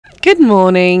Good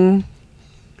morning.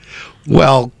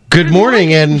 Well, good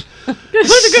morning, and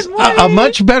Good morning. a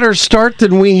much better start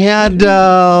than we had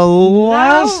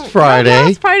last Friday.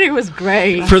 Last Friday was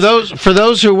great. For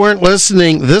those who weren't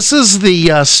listening, this is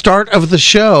the start of the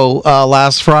show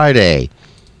last Friday.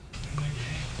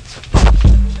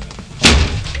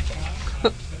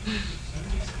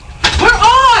 We're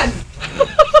on!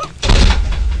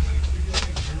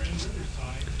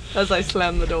 As I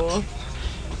slam the door.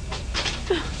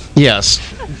 Yes,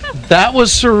 that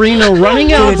was Serena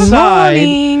running outside.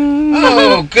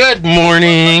 Oh, good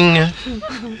morning.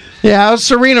 Yeah, it was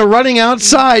Serena running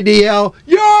outside to yell,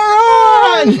 "You're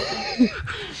on!"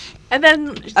 And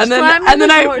then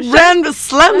I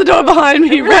slammed the door behind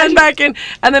me, ran back in,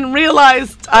 and then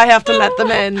realized I have to let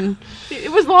them in. It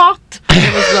was locked.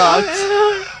 It was locked.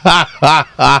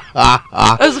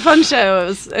 It was a fun show. It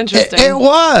was interesting. It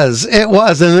was.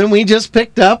 And then we just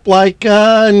picked up like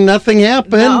nothing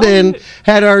happened and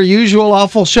had our usual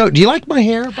awful show. Do you like my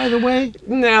hair, by the way?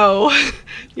 No.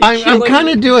 I'm kind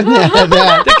of doing that.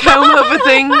 The comb over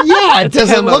thing? Yeah.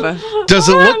 Does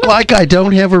it look like I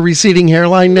don't have a receding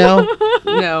hairline now?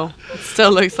 No. It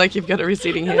still looks like you've got a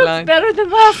receding hairline. Better than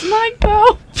last night,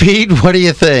 though. Pete, what do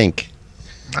you think?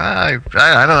 I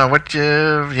don't know what you.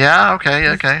 Yeah, okay.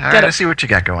 All right, I see what you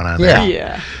got going on there.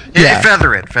 Yeah. Yeah.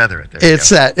 Feather it. There It's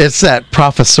that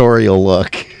professorial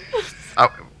look. Oh,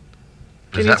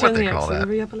 Can is you that what turn they the call that?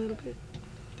 auxiliary up a little bit?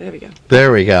 There we go.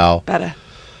 There we go. Better.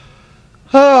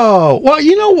 Oh, well,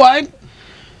 you know what?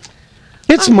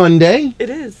 It's Monday, It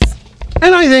is.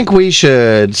 and I think we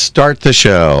should start the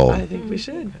show. I think we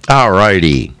should. All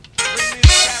righty.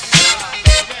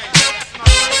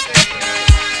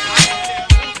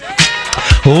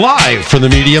 Live from the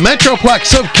Media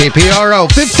Metroplex of KPRO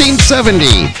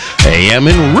 1570 AM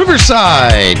in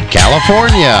Riverside,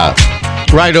 California.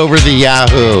 Right over the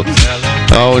Yahoo.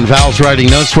 Oh, and Val's writing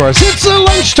notes for us. It's the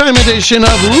lunchtime edition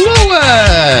of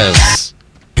Lewis.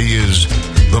 He is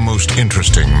the most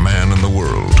interesting man in the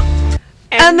world.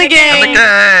 And the gang. The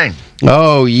gang.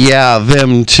 Oh, yeah,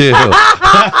 them too.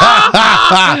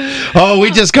 Oh,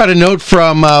 we just got a note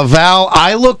from Val.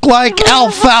 I look like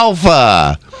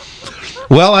alfalfa.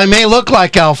 Well, I may look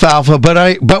like alfalfa,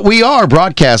 but we are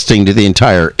broadcasting to the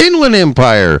entire Inland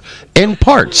Empire and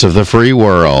parts of the free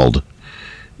world.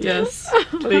 Yes,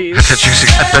 please. I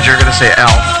thought you were going to say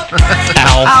Alf.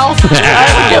 Alf. I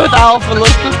would go with Alf a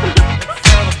little.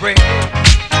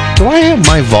 Do I have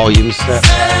my volume set?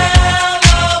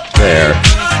 There.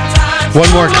 One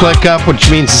more click up, which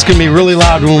means it's going to be really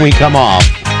loud when we come off.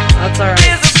 That's all right.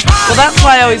 Well, that's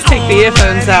why I always take the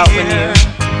earphones out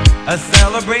A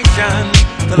celebration.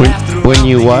 When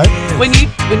you what? when you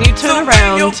turn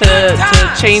around to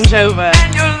change over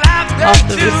off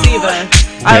the receiver.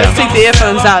 I always take the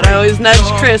earphones out. I always nudge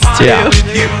Chris too. Yeah.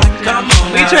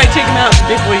 We try to take them out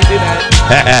before you do that.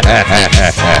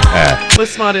 We're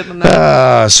smarter than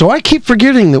that. So I keep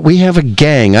forgetting that we have a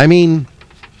gang. I mean,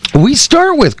 we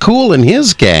start with Cool and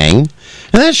his gang,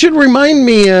 and that should remind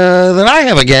me that I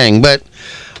have a gang, but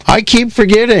I keep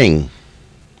forgetting.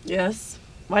 Yes.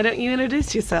 Why don't you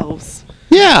introduce yourselves?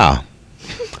 Yeah.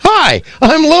 Hi,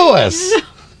 I'm Lewis.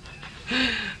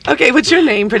 Okay, what's your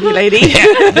name, pretty lady?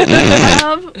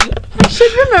 I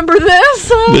should remember this.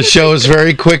 The show is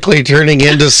very quickly turning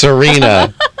into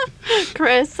Serena.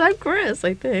 Chris. I'm Chris,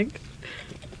 I think.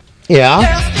 Yeah?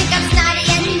 Girls think I'm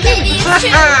snotty and maybe you too.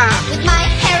 With my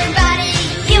hair and body,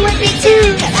 you would be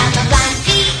too. Cause I'm a blonde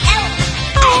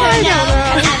BL. I don't know,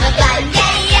 cause I'm a blonde,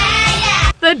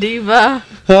 yeah. The diva.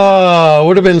 Oh, it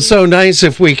would have been so nice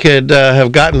if we could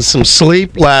have gotten some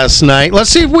sleep last night. Let's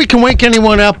see if we can wake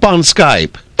anyone up on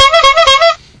Skype.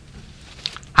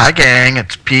 Hi, gang.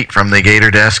 It's Pete from the Gator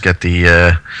Desk at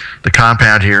the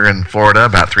compound here in Florida,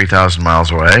 about 3,000 miles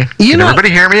away. You Can know-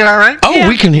 everybody hear me all right? Oh, Yeah,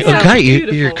 we can hear. sounds Okay,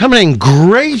 beautiful. you're coming in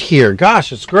great here.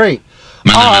 Gosh, it's great.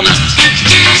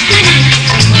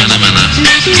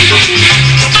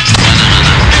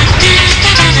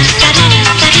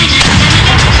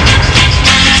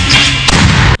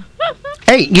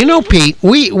 Hey, you know, Pete,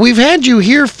 we've had you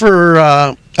here for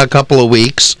a couple of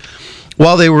weeks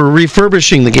while they were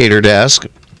refurbishing the Gator Desk,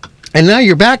 and now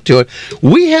you're back to it.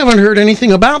 We haven't heard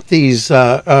anything about these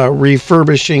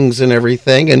refurbishings and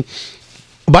everything. And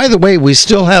by the way, we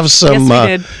still have some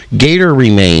Yes, we Gator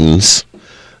remains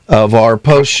of our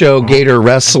post-show Gator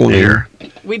Wrestling Here.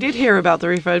 We did hear about the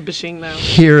refurbishing, though.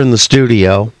 here in the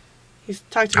studio. He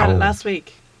talked about it last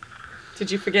week.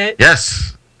 Did you forget?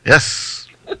 Yes.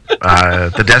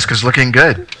 The desk is looking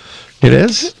good. It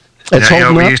is? It's You know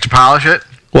holding what we up? used to polish it?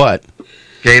 What?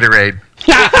 Gatorade.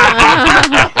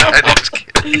 Just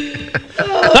kidding.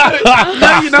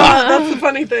 No, you know what? That's the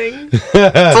funny thing. It's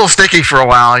a little sticky for a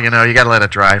while, you know. You got to let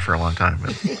it dry for a long time.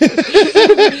 But.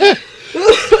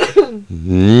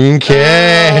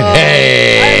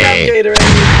 Okay. I love Gatorade.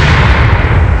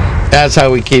 That's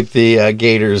how we keep the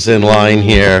Gators in line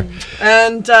here.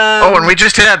 And and we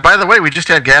just had, by the way,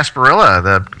 Gasparilla,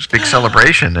 the big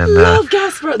celebration. And love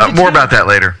Gasparilla. more about that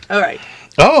later. All right.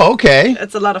 Oh, okay.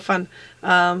 It's a lot of fun.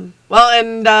 From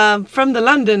the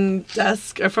London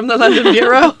desk, or from the London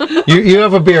bureau. You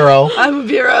have a bureau. I'm a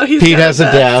bureau. Pete has a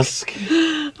desk.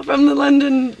 From the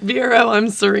London bureau, I'm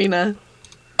Serena.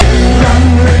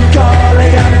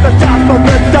 Calling at the top of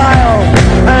the dial,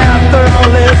 and after all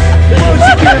this, won't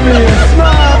you give me a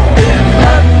smile?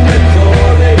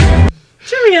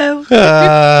 Cheerio.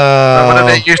 What do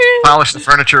they use to polish the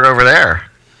furniture over there?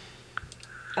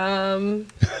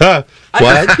 What?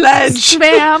 Pledge.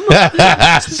 Spam.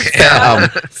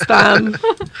 Spam.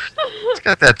 It's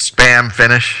got that spam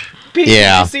finish. Pete,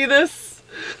 Yeah. did you see this?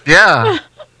 Yeah.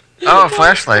 Oh, a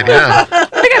flashlight, yeah. I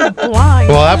think I'm blind.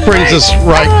 Well, that brings us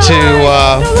right to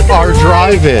our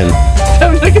drive-in.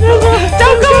 Don't look at this.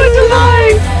 Don't go into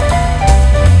line.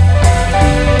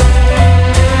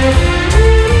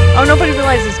 Oh, nobody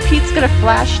realizes Pete's got a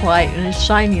flashlight and is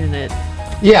shining it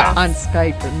Yeah. on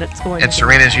Skype, and it's going. And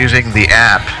Serena's using the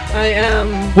app. I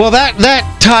am. Well, that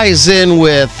ties in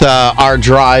with our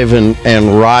drive and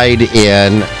ride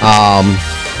in,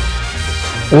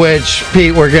 which,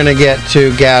 Pete, we're going to get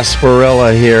to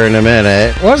Gasparilla here in a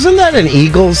minute. Wasn't that an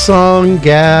Eagles song?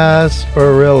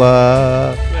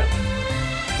 Gasparilla.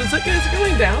 Is it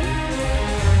going down?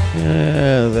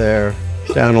 There.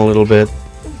 Down a little bit.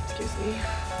 Excuse me.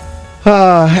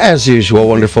 As usual,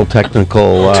 wonderful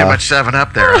technical. Too much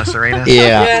 7-Up there, huh, Serena?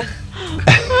 Yeah.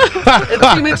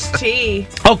 It's too much tea.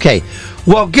 Okay.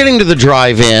 Well, getting to the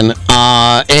drive-in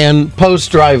and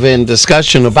post-drive-in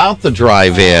discussion about the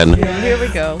drive-in. Here we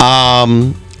go.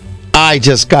 I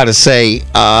just got to say,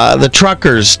 the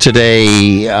truckers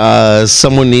today,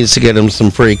 someone needs to get them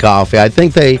some free coffee. I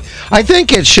think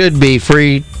it should be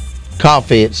free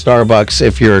coffee at Starbucks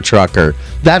if you're a trucker.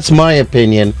 That's my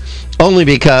opinion, only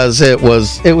because it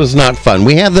was not fun.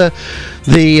 We had the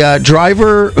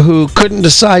driver who couldn't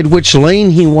decide which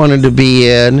lane he wanted to be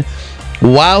in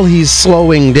while he's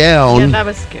slowing down. Yeah, that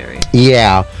was scary.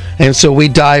 Yeah. And so we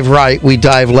dive right, we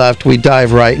dive left, we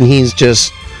dive right, and he's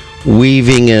just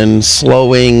weaving and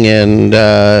slowing, and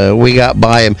we got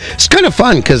by him. It's kind of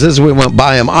fun because as we went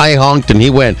by him, I honked and he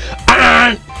went,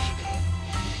 ah!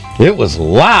 It was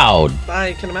loud.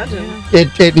 I can imagine.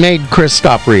 It made Chris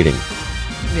stop reading.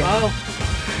 Wow.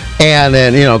 And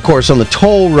then, of course, on the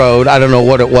toll road, I don't know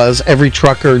what it was, every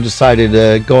trucker decided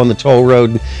to go on the toll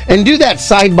road and do that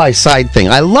side-by-side thing.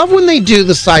 I love when they do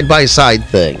the side-by-side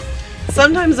thing.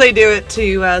 Sometimes they do it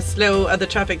to slow other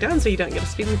traffic down so you don't get a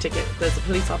speeding ticket. There's a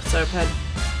police officer up ahead.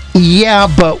 Yeah,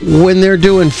 but when they're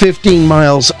doing 15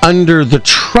 miles under the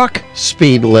truck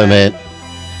speed limit,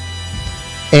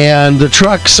 and the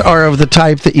trucks are of the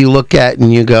type that you look at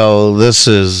and you go, this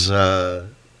is a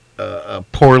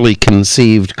poorly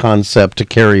conceived concept to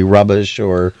carry rubbish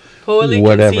or Poorly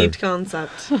whatever. conceived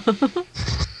concept.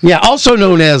 Yeah, also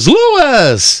known as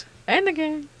Lewis. And the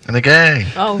gang. And the gang.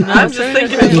 Oh, no. I'm just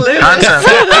thinking it's Lewis. Concept.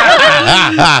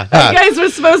 You guys were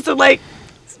supposed to,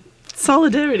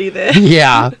 solidarity there.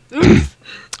 Yeah.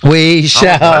 We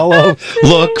shall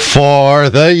look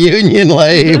for the Union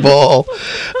label.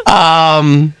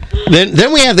 Then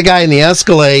we have the guy in the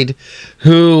Escalade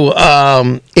who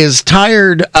is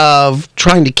tired of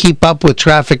trying to keep up with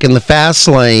traffic in the fast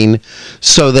lane,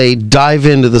 so they dive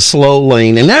into the slow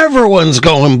lane, and everyone's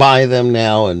going by them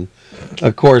now. And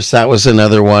of course, that was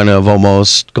another one of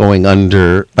almost going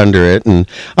under it, and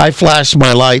I flashed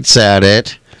my lights at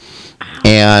it.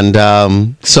 And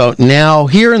so now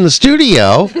here in the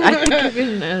studio,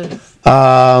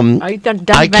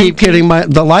 I keep getting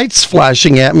the lights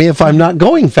flashing at me if I'm not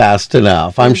going fast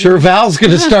enough. I'm sure Val's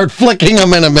going to start flicking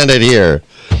them in a minute here.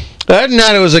 Other than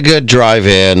that, it was a good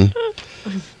drive-in.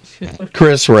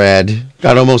 Chris read,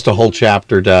 got almost a whole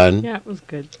chapter done. Yeah, it was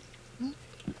good.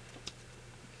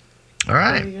 All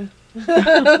right.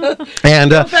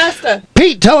 And Faster.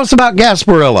 Pete, tell us about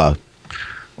Gasparilla.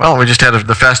 Well, we just had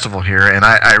the festival here, and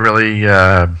I really,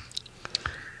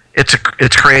 it's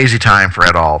crazy time for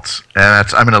adults, and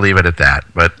I'm going to leave it at that.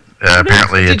 But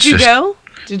apparently, Did you go?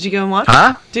 Did you go and watch?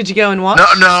 Huh? Did you go and watch?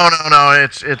 No.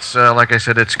 It's like I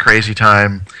said, it's crazy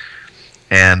time,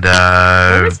 and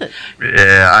Where is it?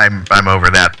 yeah, I'm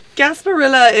over that.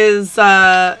 Gasparilla is,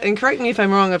 and correct me if I'm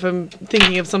wrong if I'm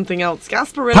thinking of something else.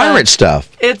 Gasparilla. Pirate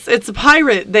stuff. It's a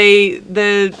pirate.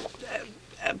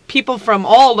 people from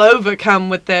all over come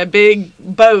with their big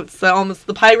boats, almost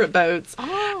the pirate boats,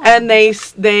 and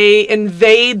they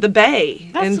invade the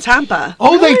bay in Tampa.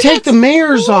 Oh, they take the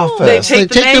mayor's office. They take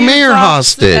the mayor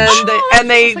hostage. And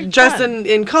they dress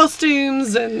in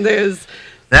costumes, and there's...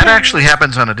 That actually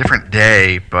happens on a different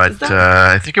day, but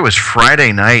I think it was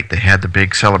Friday night they had the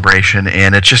big celebration,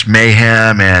 and it's just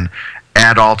mayhem and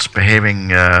adults behaving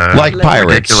like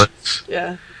pirates. Ridiculous.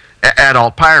 Yeah.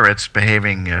 Adult pirates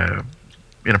behaving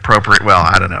inappropriate. Well,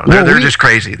 I don't know. They're just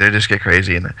crazy. They just get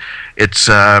crazy, and it's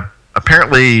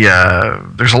apparently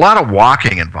there's a lot of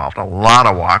walking involved. A lot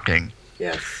of walking.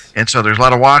 Yes. And so there's a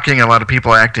lot of walking, a lot of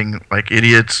people acting like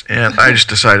idiots, and I just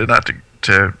decided not to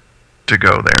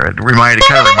go there. It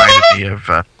kind of reminded me of.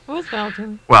 What was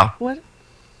Belgium? Well, What?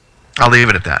 I'll leave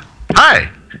it at that. Hi,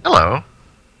 hello.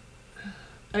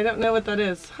 I don't know what that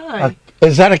is. Hi.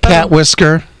 Is that a cat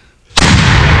whisker?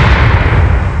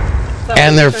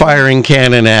 And they're firing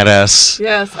cannon at us.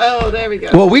 Yes. Oh, there we go.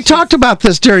 Well, we talked about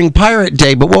this during Pirate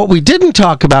Day, but what we didn't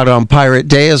talk about on Pirate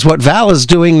Day is what Val is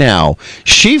doing now.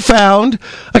 She found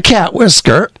a cat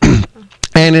whisker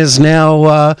and is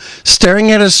now staring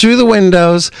at us through the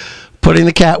windows, putting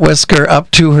the cat whisker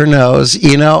up to her nose.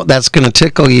 You know, that's going to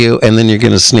tickle you, and then you're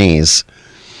going to sneeze.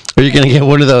 Or you're going to get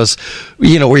one of those,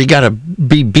 where you got to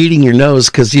be beating your nose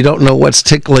because you don't know what's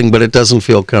tickling, but it doesn't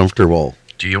feel comfortable.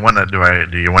 Do you want to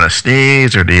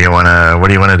sneeze, or what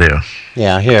do you want to do?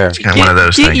 Yeah, here. It's kind of one of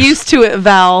those Get things. used to it,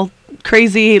 Val.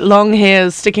 Crazy long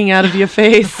hairs sticking out of your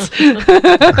face.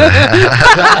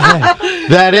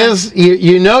 That is,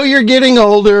 you're getting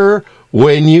older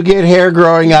when you get hair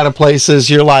growing out of places.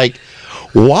 You're like,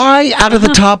 why out of the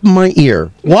top of my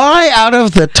ear? Why out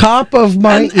of the top of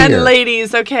my ear? And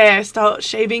ladies, okay, I start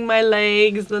shaving my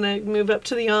legs, then I move up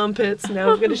to the armpits. Now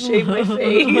I'm going to shave my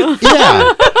face.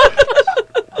 Yeah.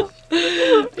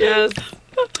 Yes.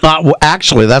 Well,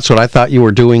 actually, that's what I thought you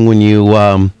were doing when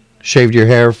you shaved your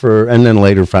hair and then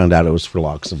later found out it was for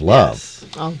Locks of Love. Yes.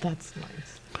 Oh, that's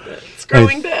nice. It's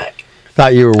growing back.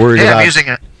 Thought you were worried about.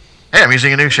 I'm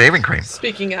using a new shaving cream.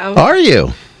 Speaking of. Are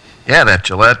you? Yeah, that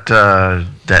Gillette,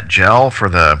 that gel for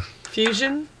the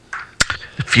Fusion?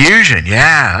 Fusion.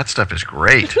 Yeah, that stuff is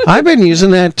great. I've been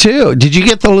using that too. Did you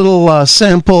get the little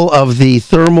sample of the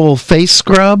thermal face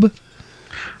scrub?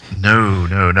 No.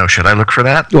 Should I look for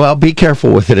that? Well, be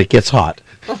careful with it. It gets hot.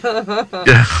 Okay.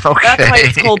 That's why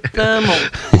it's called thermal.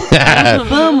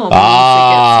 Thermal.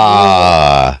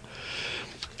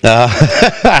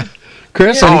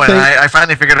 Chris, Oh, anything? and I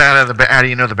finally figured out how do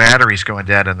you know the battery's going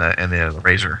dead in the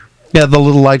razor. Yeah, the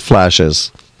little light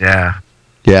flashes. Yeah.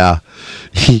 Yeah.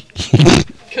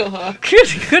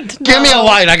 Good to Give me a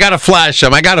light. I got to flash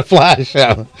them.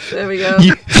 There we go.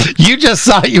 You just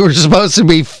thought you were supposed to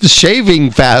be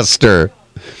shaving faster.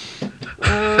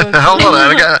 Hold on,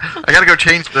 I got to go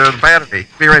change the battery.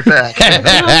 Be right back.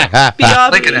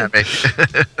 Looking at me.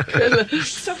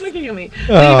 Stop looking at me.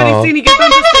 Anybody see any good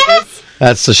bumper stickers?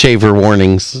 That's the shaver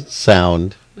warning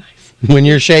sound. Nice. When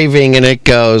you're shaving and it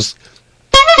goes...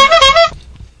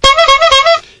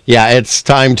 Yeah, it's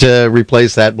time to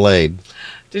replace that blade.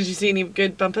 Did you see any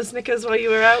good bumper snickers while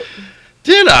you were out?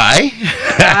 Did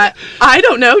I? I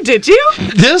don't know. Did you?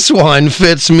 This one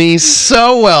fits me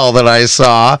so well that I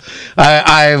saw.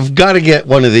 I've got to get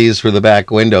one of these for the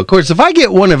back window. Of course, if I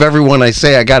get one of every one I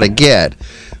say I got to get,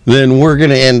 then we're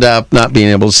going to end up not being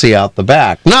able to see out the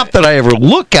back. Not that I ever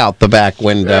look out the back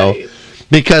window, Right.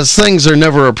 because things are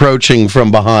never approaching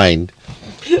from behind.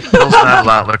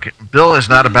 Bill is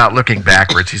not about looking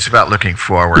backwards. He's about looking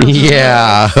forward.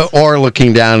 Yeah, or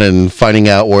looking down and finding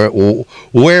out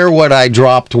where what I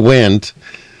dropped went,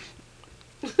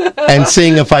 and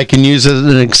seeing if I can use it as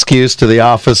an excuse to the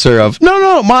officer of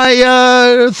no,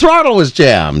 my throttle was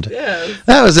jammed. Yes.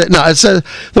 That was it. No, it's the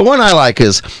one I like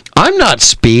is I'm not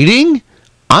speeding,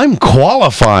 I'm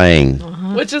qualifying.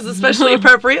 Which is especially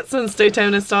appropriate since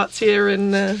Daytona starts here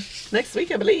in next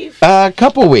week, I believe. A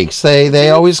couple weeks. They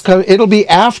always come. It'll be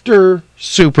after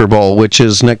Super Bowl, which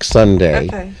is next Sunday.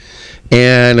 Okay.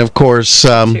 And of course,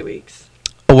 2 weeks.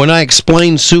 when I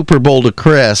explain Super Bowl to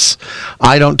Chris,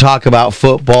 I don't talk about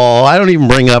football. I don't even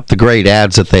bring up the great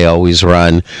ads that they always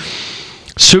run.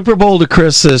 Super Bowl to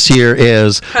Chris this year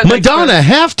is Madonna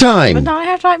halftime. Madonna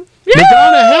halftime.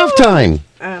 Madonna halftime.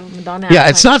 Madonna. Yeah,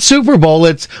 it's not Super Bowl.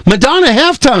 It's Madonna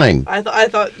halftime. I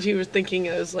thought you were thinking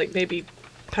it was like maybe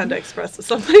Panda Express or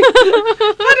something.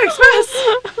 Panda Express.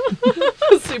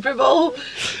 Super Bowl.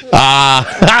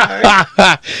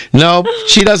 Nope,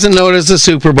 she doesn't know it as a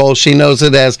Super Bowl. She knows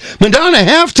it as Madonna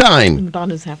halftime.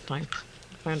 Madonna's halftime.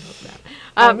 Find out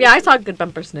that. Yeah, I saw a good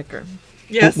bumper snicker.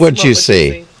 Yes. What'd you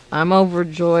see? I'm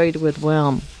overjoyed with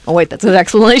Oh wait, that's an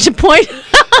exclamation point.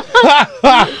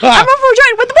 I'm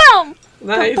overjoyed with whelm.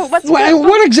 Nice. But what's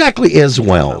What exactly is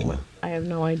whelm? I have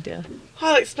no idea.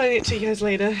 I'll explain it to you guys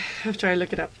later after I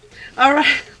look it up. All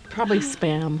right. Probably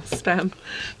spam. Spam.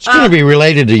 It's going to be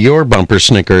related to your bumper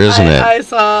snicker, isn't it?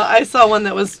 I saw one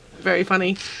that was very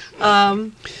funny.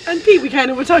 And Pete, we kind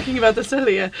of were talking about this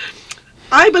earlier.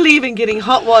 I believe in getting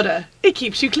hot water. It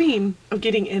keeps you clean. Or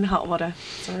getting in hot water.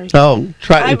 Sorry. Oh,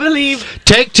 try.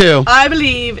 Take two. I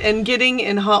believe in getting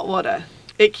in hot water.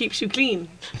 It keeps you clean.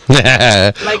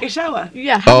 Like a shower.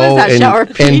 Yeah, how is that shower,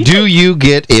 Pete? And do you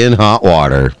get in hot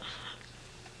water?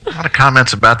 A lot of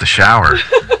comments about the shower.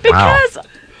 Because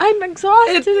I'm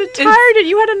exhausted and tired, and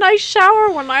you had a nice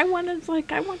shower when I went. It's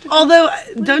like I want to. Although,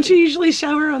 don't you usually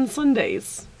shower on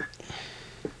Sundays?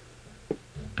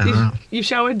 You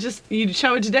showered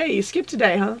today. You skipped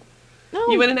today, huh? No.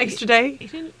 You went an extra day?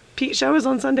 Pete showers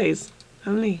on Sundays.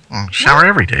 Only. Well, shower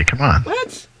every day. Come on.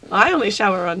 What? I only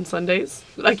shower on Sundays.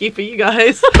 Lucky for you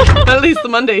guys. At least the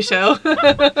Monday show.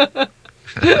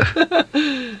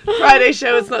 Friday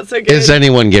show is not so good. Is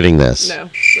anyone getting this? No,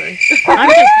 sorry. I'm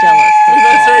just jealous.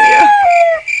 That's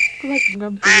radio. Like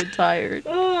I'm really tired.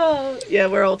 Oh, yeah,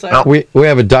 we're all tired. Well, We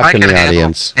have a duck I in can the handle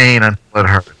audience. pain until it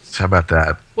hurts. How about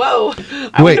that? Whoa.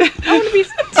 Wait. I want to be.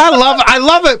 I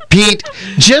love it, Pete.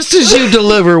 Just as you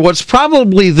deliver what's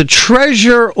probably the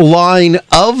treasure line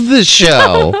of the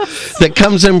show that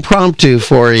comes impromptu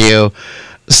for you,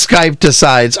 Skype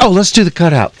decides, oh, let's do the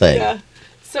cutout thing. Yeah.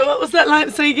 So what was that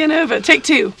line? Say again over. Take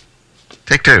two.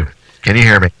 Take two. Can you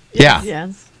hear me? Yeah.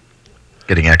 Yes.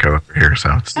 Getting echo over here,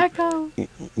 so it's, Echo.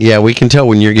 Yeah, we can tell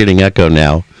when you're getting echo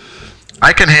now.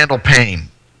 I can handle pain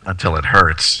until it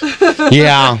hurts.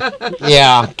 Yeah.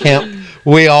 Can't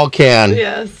we all can.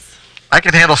 Yes. I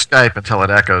can handle Skype until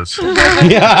it echoes.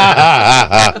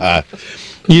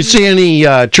 You see any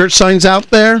church signs out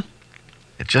there?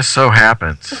 It just so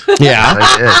happens. Yeah.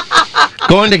 That's it.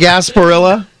 Going to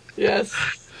Gasparilla? Yes.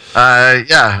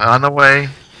 Yeah, on the way.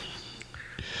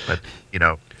 But,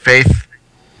 faith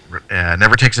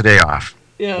never takes a day off.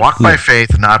 Yes. Walk by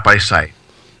faith, not by sight.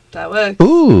 That works.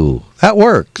 Ooh, that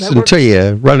works until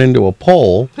you run into a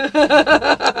pole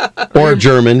or a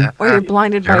German Or you're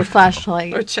blinded by a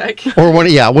flashlight. Or check. or one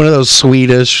of those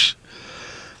Swedish.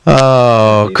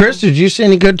 Chris, did you see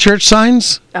any good church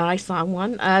signs? I saw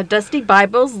one. Dusty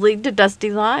Bibles lead to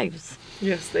dusty lives.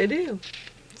 Yes, they do.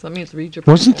 So that means read your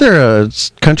Wasn't there a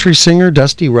country singer,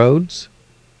 Dusty Rhodes?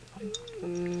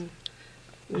 I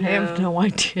have no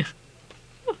idea.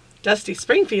 Dusty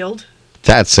Springfield.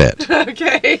 That's it.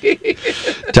 Okay.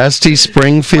 Dusty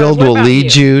Springfield What will about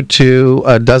lead you to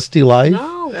a dusty life.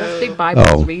 No, Dusty Bibles.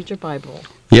 Oh. Read your Bible.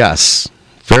 Yes,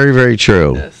 very, very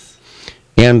true. Yes.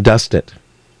 And dust it.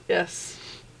 Yes.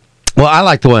 Well, I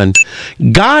like the one.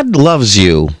 God loves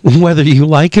you, whether you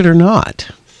like it or not.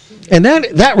 And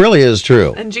that really is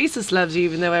true. And Jesus loves you,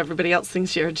 even though everybody else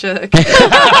thinks you're a jerk. I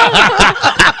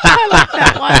like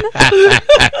that one.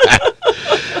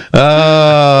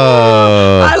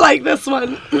 Oh. I like this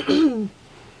one.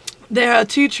 There are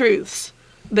two truths.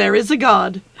 There is a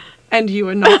God, and you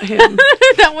are not him.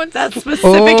 That's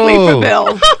specifically for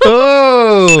Bill.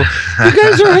 Oh, you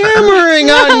guys are hammering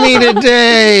on me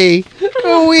today.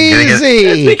 Oh,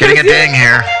 easy. Getting a ding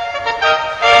here.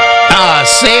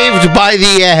 Saved by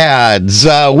the ads.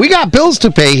 We got bills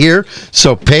to pay here,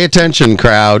 so pay attention,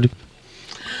 crowd.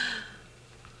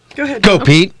 Go ahead. Go,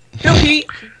 Pete. Go, Pete.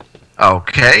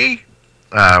 Okay.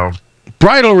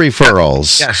 Bridal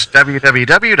referrals. Yes,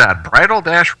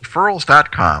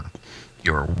 www.bridal-referrals.com.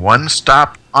 Your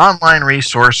one-stop online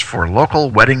resource for local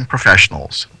wedding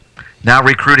professionals. Now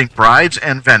recruiting brides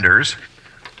and vendors.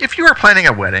 If you are planning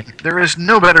a wedding, there is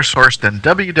no better source than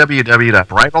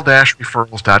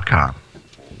www.bridal-referrals.com.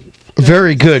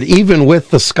 Very good, even with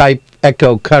the Skype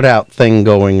echo cutout thing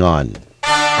going on.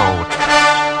 Oh,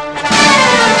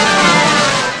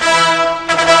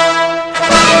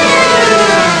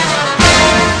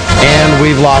 And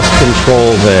we've lost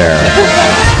control there.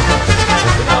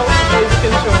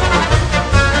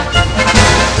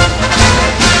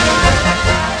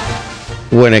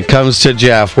 When it comes to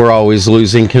Jeff, we're always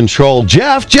losing control.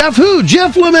 Jeff who?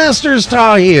 Jeff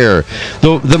LeMasterstar here.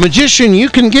 The magician you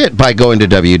can get by going to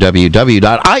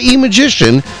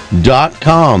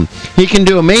www.iemagician.com. He can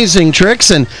do amazing tricks.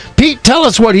 And Pete, tell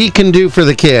us what he can do for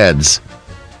the kids.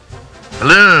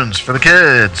 balloons for the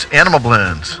kids. Animal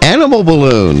balloons. Animal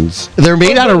balloons. They're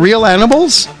made out of real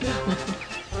animals?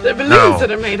 They're balloons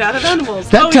that are made out of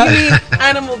animals. You mean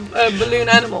balloon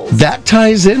animals. That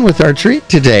ties in with our treat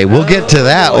today. We'll get to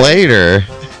that later.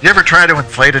 You ever try to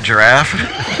inflate a giraffe?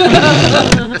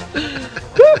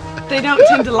 They don't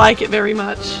tend to like it very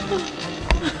much.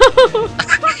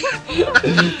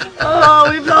 Oh,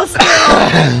 we've lost Bill.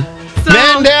 So,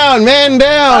 man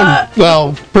down.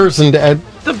 Well, person dead.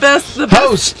 The best.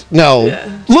 Host. No.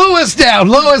 Yeah. Lewis down.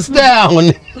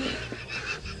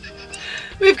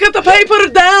 We've got the paper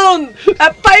down.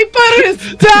 A paper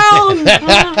is down.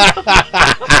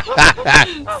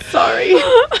 Sorry.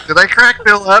 Did I crack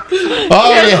Bill up?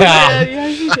 Oh, yeah. Yeah,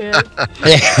 you did.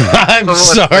 I'm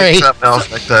sorry. Something else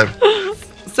next time.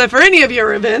 So for any of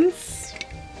your events,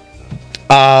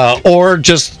 Or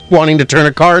just wanting to turn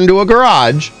a car into a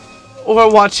garage,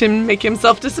 or watch him make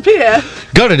himself disappear,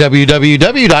 go to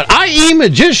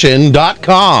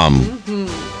www.iemagician.com.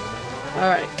 All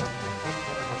right.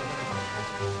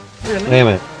 Really? Wait a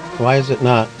minute. Why is it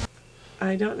not?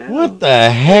 I don't know. What the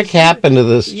heck happened to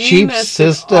this You cheap messed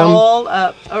it system? all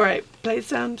up. All right. Play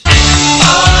sound. In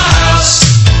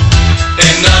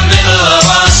the middle of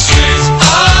our street,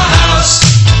 our house.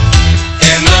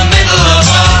 In the middle of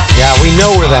our Yeah, we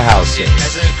know where the house is.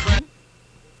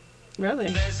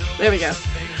 Really? There we go.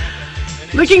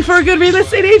 Looking for a good real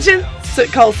estate agent?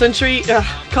 Call Century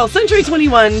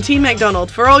 21 Team McDonald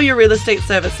for all your real estate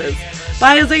services.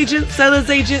 Buyer's agent,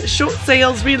 seller's agent, short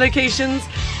sales, relocations.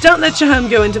 Don't let your home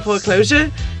go into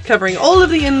foreclosure. Covering all of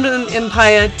the Inland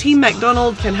Empire, Team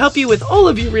McDonald can help you with all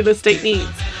of your real estate needs.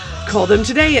 Call them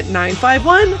today at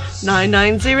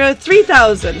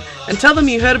 951-990-3000 and tell them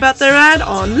you heard about their ad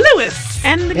on Lewis.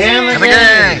 And the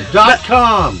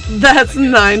Gang.com. That's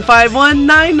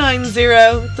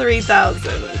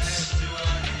 951-990-3000.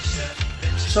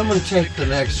 Someone take the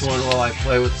next one while I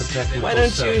play with the technical Why don't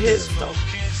stuff you hit here. stop?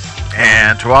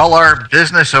 And to all our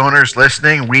business owners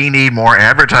listening, we need more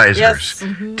advertisers. Yes.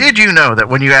 Did you know that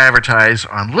when you advertise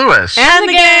on Lewis, And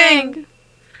the gang.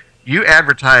 you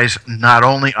advertise not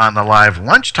only on the live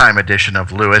lunchtime edition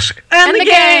of Lewis, And the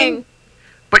gang.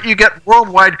 but you get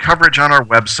worldwide coverage on our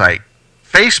website,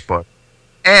 Facebook,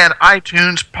 and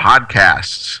iTunes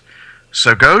podcasts.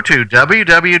 So go to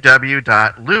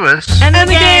www.lewis.com And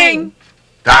the gang.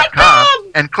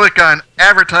 and click on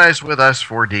Advertise with Us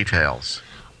for details.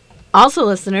 Also,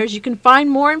 listeners, you can find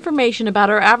more information about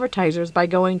our advertisers by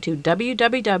going to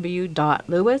www.lewis.com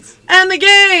And the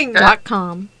gang.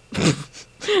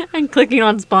 and clicking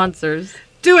on sponsors.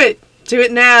 Do it. Do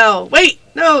it now. Wait.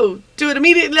 No. Do it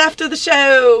immediately after the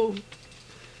show.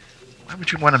 Why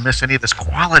would you want to miss any of this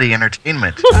quality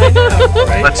entertainment? I know,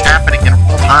 right? What's happening in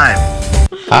real time?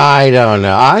 I don't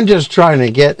know. I'm just trying to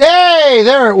get... Hey,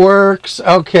 there it works.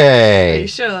 Are Okay. you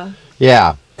sure?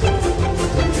 Yeah.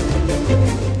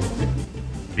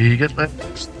 You get that?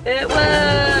 It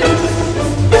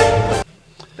was.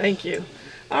 Thank you.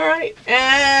 All right.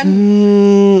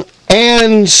 And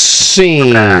And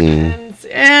scene.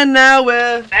 and now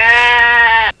we're.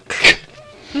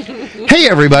 Hey,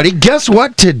 everybody. Guess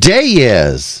what today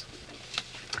is?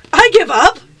 I give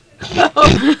up.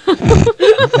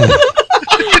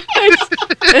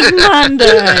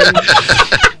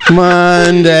 It's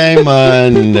Monday.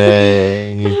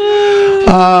 Monday.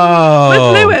 Oh. With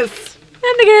Lewis.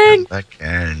 And the gang. That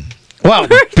can. Well,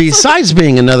 besides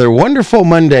being another wonderful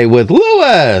Monday with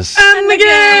Lewis, And the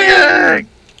gang.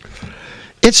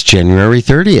 it's January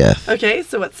 30th. Okay,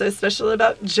 so what's so special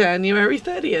about January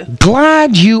 30th?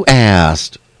 Glad you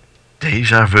asked.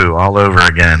 Deja vu all over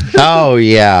again. Oh,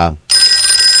 yeah.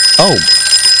 Oh,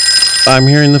 I'm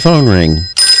hearing the phone ring.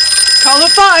 Call it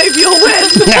 5, you'll win.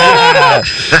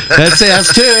 That's it.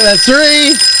 That's 2. That's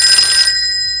 3.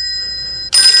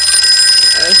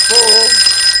 That's 4.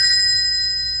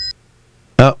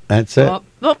 Oh, that's it.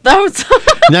 Oh, that was.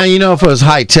 Now, you know, if it was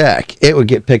high tech, it would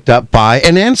get picked up by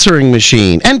an answering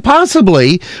machine. And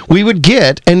possibly we would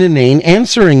get an inane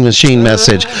answering machine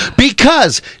message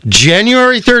because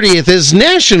January 30th is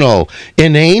National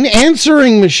Inane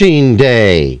Answering Machine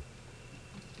Day.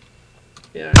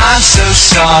 I'm so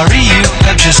sorry you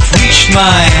have just reached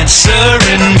my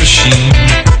answering machine.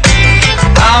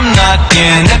 I'm not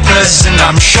in it present,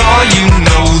 I'm sure you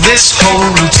know this whole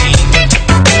routine.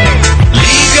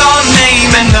 Leave your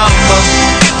name and number,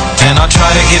 and I'll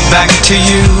try to get back to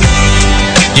you.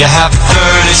 You have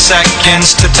 30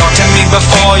 seconds to talk to me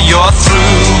before you're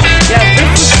through.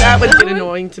 Yeah, that would get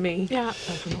annoying to me. Yeah,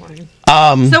 that's annoying.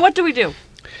 So what do we do?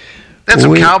 There's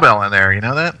some cowbell in there, you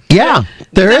know that? Yeah,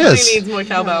 there Definitely is. needs more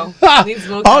cowbell. Needs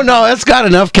more Oh, cowbell. no, it's got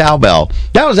enough cowbell.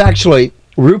 That was actually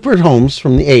Rupert Holmes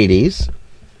from the 80s.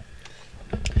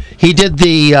 He did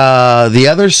the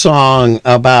other song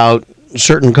about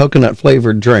certain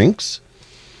coconut-flavored drinks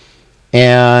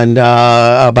and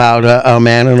about a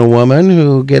man and a woman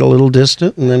who get a little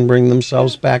distant and then bring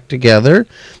themselves back together.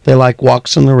 They like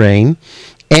walks in the rain.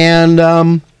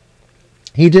 And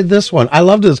He did this one. I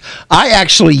loved this. I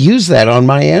actually used that on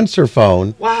my answer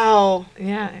phone. Wow.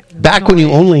 Yeah. Back when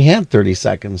you only had 30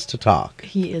 seconds to talk.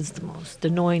 He is the most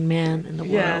annoying man in the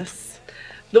world. Yes.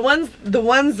 The ones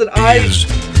that He is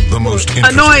the most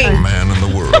interesting Annoying. man in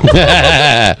the world.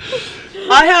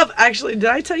 I have actually. Did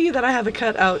I tell you that I have a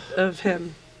cutout of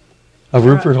him? Of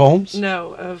Rupert Holmes?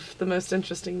 No, of the most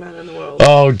interesting man in the world.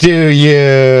 Oh, do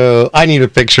you? I need a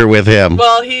picture with him.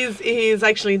 Well, he's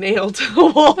actually nailed to the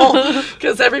wall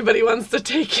because everybody wants to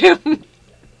take him.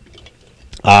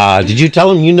 Did you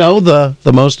tell him you know the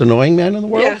most annoying man in the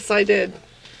world? Yes, I did.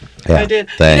 Yeah, I did.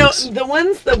 Thanks. You know,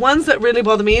 the ones that really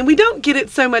bother me, and we don't get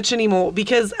it so much anymore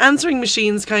because answering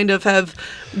machines kind of have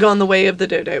gone the way of the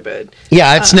dodo bird.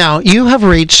 Yeah, it's now. You have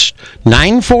reached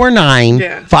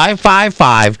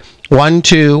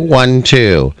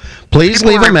 949-555-1212. Please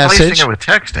People leave are a message. replacing it with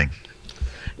texting.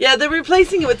 Yeah, they're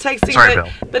replacing it with texting, Sorry, Bill.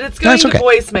 but it's going That's to okay.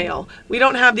 voicemail. We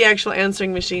don't have the actual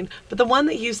answering machine. But the one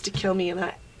that used to kill me, and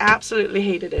I absolutely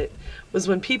hated it, was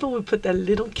when people would put their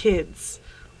little kids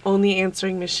on the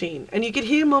answering machine. And you could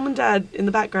hear mom and dad in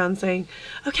the background saying,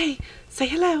 okay, say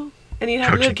hello. And you'd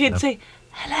have a little kid say,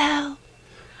 hello.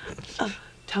 Oh,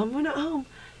 tell him we're not home.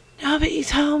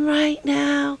 Nobody's home right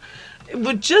now. It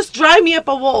would just drive me up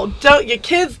a wall. Your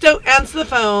kids don't answer the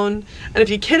phone. And if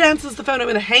your kid answers the phone, I'm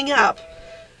going to hang up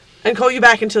and call you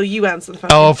back until you answer the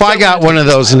phone. Oh, if I got one of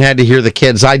those and had to hear the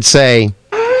kids, I'd say,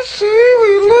 I say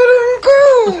we let him go.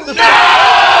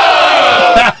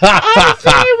 I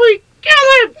say we kill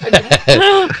him.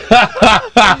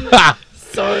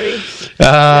 Sorry.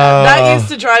 That used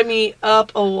to drive me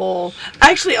up a wall.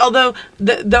 Actually, although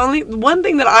the only one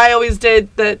thing that I always did,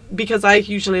 that because I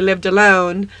usually lived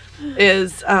alone,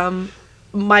 is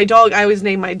my dog. I always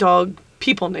name my dog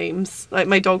people names. Like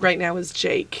my dog right now is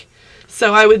Jake.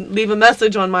 So I would leave a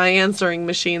message on my answering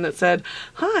machine that said,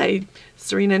 "Hi,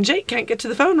 Serena and Jake can't get to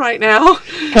the phone right now."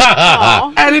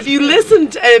 And if you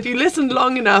listened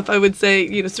long enough, I would say,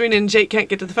 Serena and Jake can't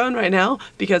get to the phone right now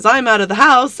because I'm out of the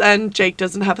house and Jake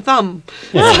doesn't have a thumb.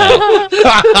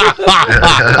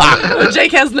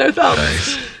 Jake has no thumbs.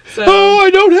 Nice. So, I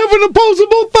don't have an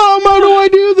opposable thumb. How do I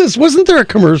do this? Wasn't there a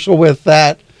commercial with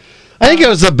that? I think it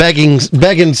was a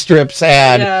begging strips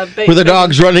ad where the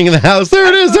dog's running in the house. There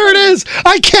it is. There it is.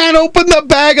 I can't open the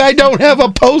bag. I don't have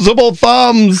opposable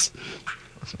thumbs.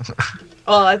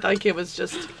 Oh, I think it was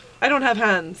just, I don't have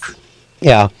hands.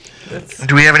 Yeah.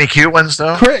 Do we have any cute ones,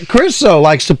 though? Chris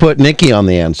likes to put Nikki on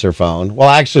the answer phone. Well,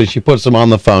 actually, she puts him on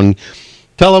the phone.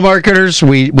 Telemarketers,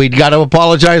 we got to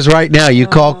apologize right now. You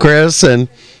call Chris and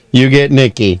you get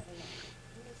Nikki.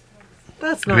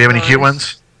 That's Do not we have any nice. cute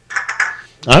ones?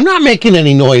 I'm not making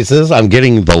any noises. I'm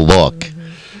getting the look.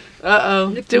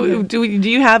 Uh-oh. Do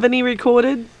you have any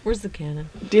recorded? Where's the cannon?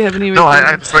 Do you have any No,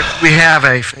 recorded? but we have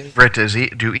a favorite.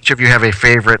 Do each of you have a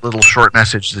favorite little short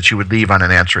message that you would leave on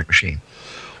an answering machine?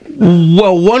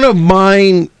 Well, one of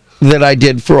mine that I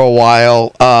did for a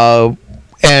while,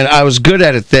 and I was good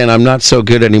at it then. I'm not so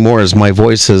good anymore as my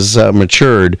voice has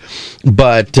matured.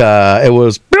 But it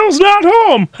was, Bill's not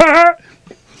home.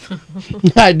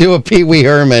 I do a Pee Wee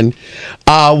Herman.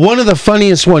 One of the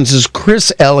funniest ones is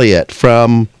Chris Elliott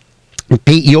from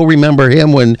Pete. You'll remember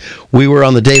him when we were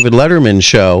on the David Letterman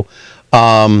show.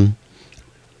 That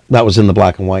was in the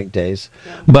black and white days.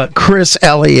 Yeah. But Chris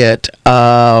Elliott,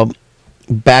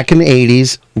 back in the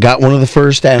 80s, got one of the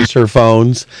first answer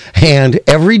phones, and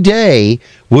every day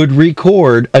would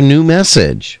record a new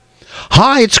message.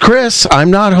 Hi, it's Chris.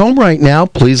 I'm not home right now.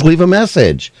 Please leave a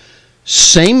message.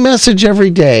 Same message every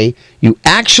day. You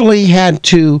actually had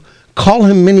to call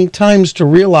him many times to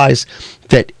realize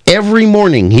that every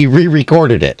morning he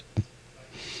re-recorded it.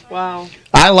 Wow.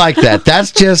 I like that.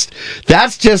 That's just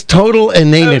total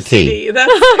inanity. OCD.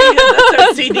 That's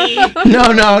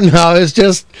OCD. No. It's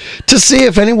just to see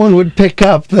if anyone would pick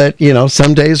up that,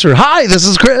 some days are, hi, this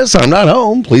is Chris. I'm not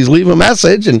home. Please leave a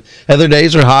message. And other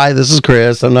days are, hi, this is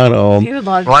Chris. I'm not home. He had a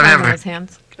lot of time on his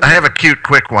hands. I have a cute,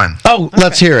 quick one. Oh,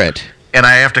 let's hear it. And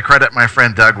I have to credit my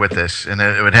friend Doug with this. And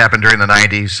it would happen during the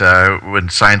 90s when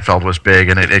Seinfeld was big.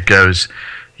 And it goes,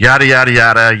 yada, yada,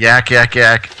 yada, yak, yak,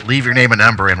 yak. Leave your name and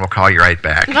number and we'll call you right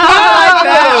back.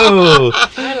 I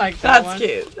like that. That's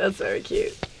cute. That's very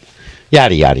cute.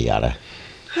 Yada, yada, yada.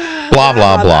 Blah,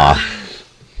 blah, blah.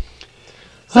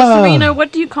 So, Serena,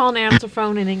 what do you call an answer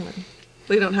phone in England?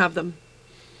 We don't have them.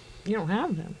 You don't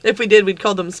have them. If we did, we'd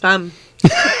call them spam.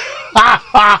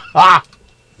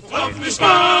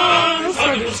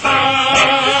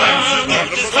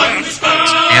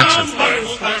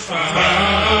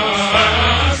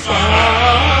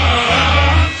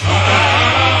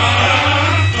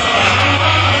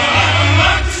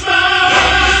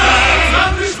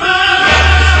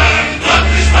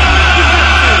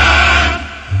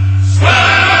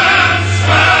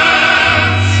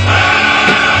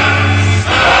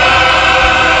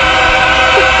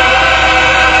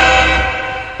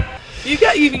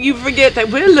 you forget that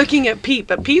we're looking at Pete,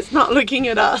 but Pete's not looking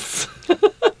at us.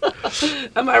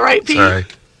 Am I right, Pete? Sorry.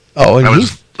 Oh, and I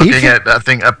was looking at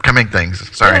upcoming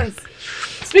things. Sorry. Yes.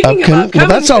 Speaking of upcoming well,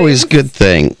 that's always a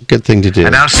things, good thing to do. I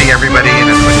now see everybody and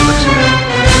everybody looks good.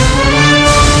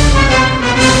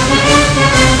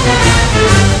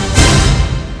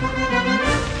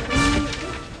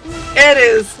 it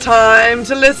is time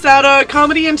to list out our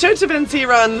comedy and church events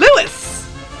here on Lewis.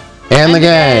 And the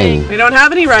gang. We don't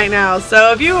have any right now,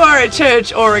 so if you are a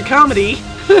church or a comedy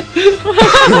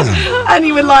and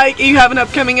you have an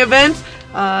upcoming event,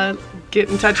 get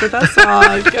in touch with us. Go to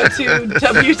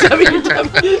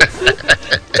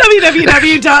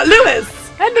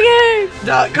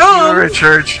www.lewisandthegang.com. You're a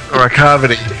church or a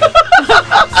comedy.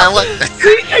 I like that.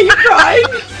 See, are you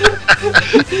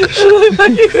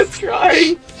crying? He was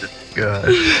crying.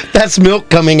 God. That's milk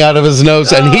coming out of his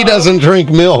nose, and he doesn't drink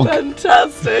milk.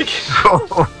 Fantastic.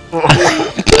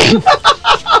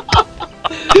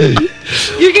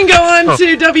 You can go on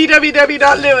to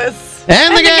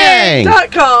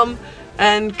www.lewisandthegang.com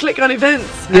and click on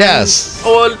events. Yes.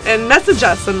 And message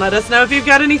us and let us know if you've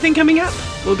got anything coming up.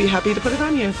 We'll be happy to put it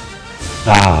on you.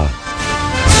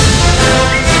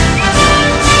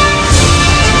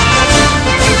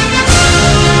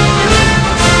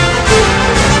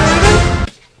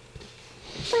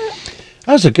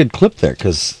 That was a good clip there,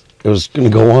 because it was going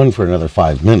to go on for another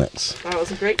 5 minutes. That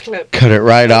was a great clip. Cut it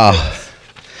right off.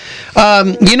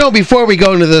 Before we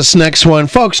go into this next one,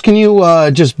 folks, can you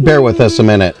just bear with us a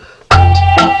minute?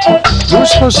 You were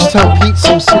supposed to tell Pete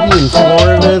some city in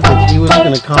Florida that he was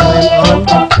going to comment on.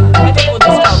 I think we'll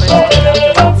just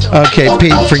comment. Okay,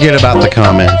 Pete, forget about the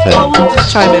comment thing. We'll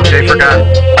just chime in. Jay forgot.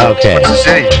 Okay. What's the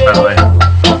city, by the way?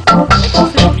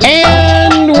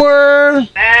 And we're...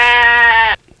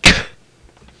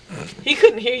 He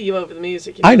couldn't hear you over the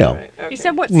music. I know. Right? Okay. He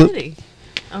said what city?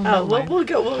 We'll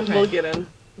get in.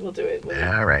 We'll do it.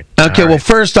 All right. Okay, well,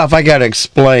 first off, I got to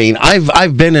explain.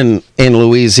 I've been in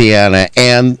Louisiana,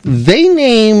 and they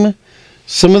name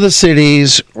some of the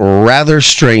cities rather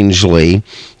strangely.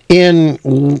 In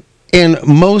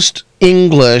most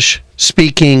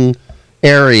English-speaking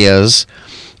areas,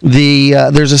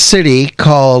 there's a city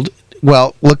called,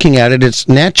 well, looking at it, it's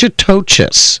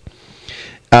Natchitoches.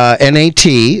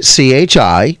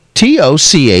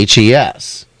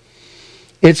 Natchitoches.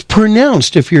 It's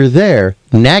pronounced, if you're there,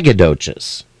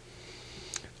 Nagadoches.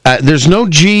 There's no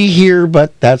G here,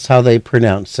 but that's how they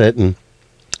pronounce it. And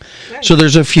so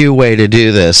there's a few ways to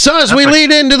do this. So as we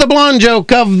lead into the blonde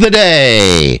joke of the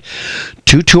day,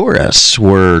 two tourists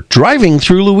were driving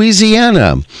through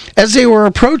Louisiana. As they were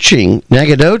approaching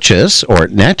Nagadoches, or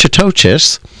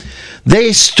Natchitoches,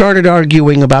 they started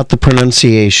arguing about the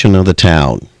pronunciation of the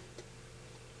town.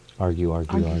 Argue.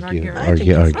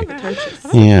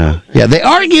 Yeah. They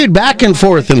argued back and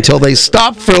forth until they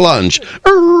stopped for lunch.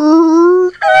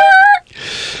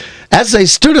 As they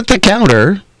stood at the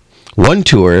counter, one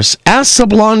tourist asked the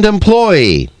blonde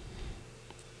employee,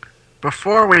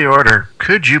 "Before we order,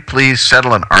 could you please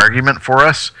settle an argument for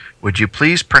us? Would you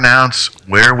please pronounce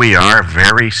where we are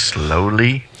very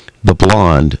slowly?" The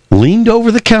blonde leaned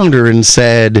over the counter and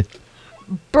said,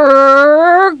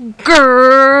 Burger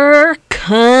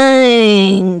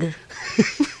King.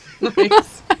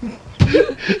 Nice.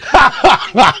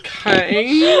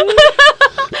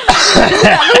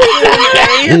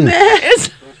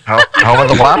 How about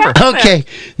the Whopper? Okay,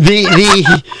 the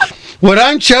what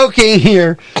I'm choking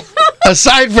here,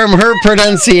 aside from her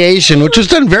pronunciation, which was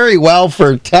done very well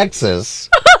for Texas,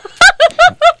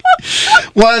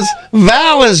 was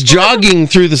Val is jogging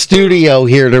through the studio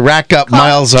here to rack up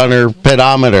miles on her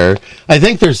pedometer. I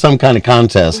think there's some kind of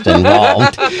contest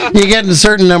involved. You get a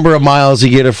certain number of miles, you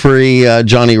get a free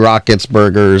Johnny Rockets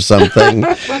burger or something.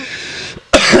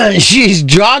 She's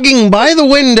jogging by the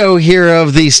window here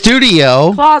of the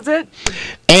studio. Closet.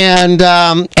 And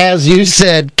as you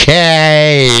said,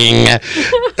 Kang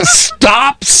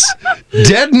stops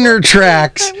dead in her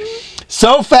tracks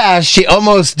so fast she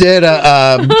almost did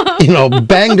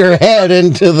banged her head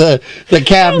into the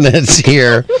cabinets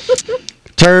here.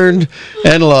 Turned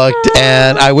and looked,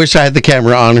 and I wish I had the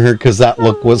camera on her because that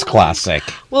look was classic.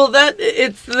 Well,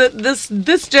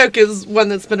 this joke is one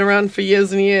that's been around for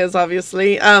years and years,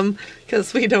 obviously,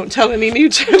 because we don't tell any new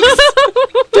jokes.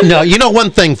 No, you know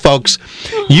one thing, folks,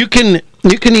 you can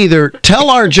either tell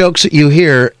our jokes that you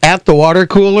hear at the water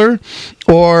cooler,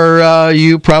 or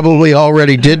you probably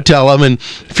already did tell them. And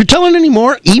if you're telling any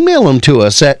more, email them to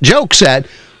us at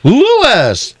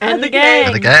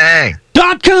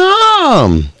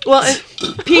jokes@Lewisandthegang.com. Well,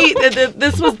 Pete,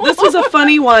 this was a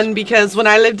funny one because when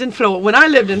I lived in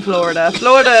Florida,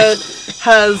 Florida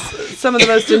has some of the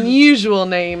most unusual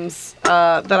names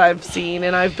that I've seen,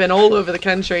 and I've been all over the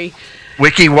country.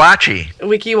 Wiki Wachi,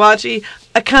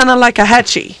 kind of like a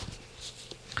hatchie.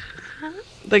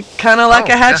 The kind of like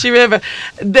a Hatchie River.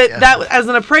 That as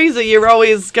an appraiser, you're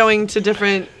always going to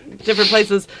different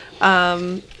places.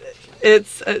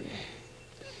 It's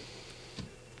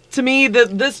to me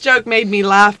this joke made me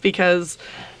laugh because,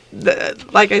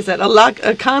 like I said,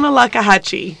 a kind of like a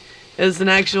Hatchie is an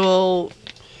actual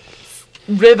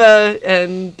river,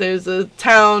 and there's a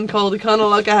town called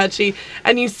Ikonolakahatchee,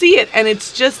 and you see it, and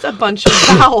it's just a bunch of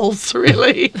vowels,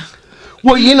 really.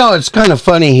 Well, it's kind of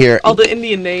funny here. All the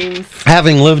Indian names.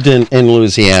 Having lived in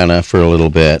Louisiana for a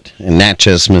little bit, in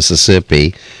Natchez,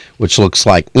 Mississippi, which looks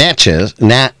like Natchez.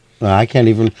 I can't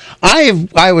even.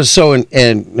 I was so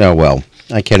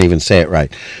I can't even say it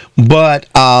right. But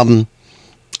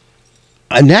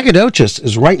Nacogdoches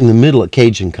is right in the middle of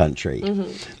Cajun country.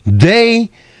 Mm-hmm.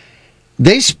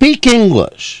 They speak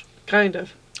English. Kind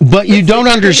of. But you don't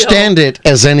understand it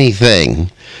as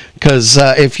anything. Because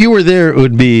if you were there, it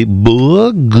would be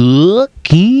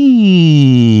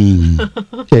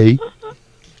Hey?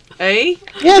 Hey?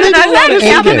 Yeah,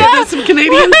 there's some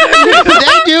Canadians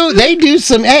there. They do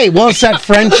some, well, it's that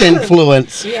French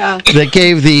influence that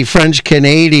gave the French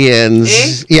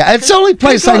Canadians. Yeah, it's the only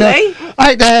place I know.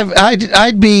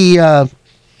 I'd be, a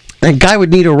guy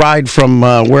would need a ride from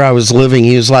where I was living.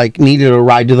 He was like, needed a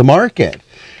ride to the market.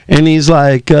 And he's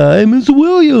like, hey, Mr.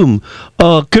 William,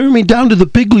 carry me down to the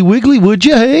Piggly Wiggly, would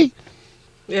you, hey?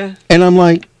 Yeah. And I'm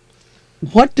like,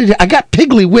 I got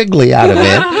Piggly Wiggly out of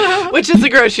it. Which is a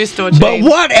grocery store chain. But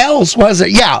what else was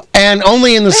it? Yeah, and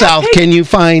only in the South can you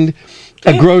find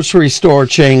a grocery store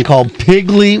chain called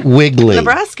Piggly Wiggly.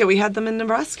 Nebraska. We had them in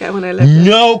Nebraska when I lived there.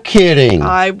 No kidding.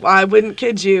 I wouldn't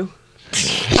kid you.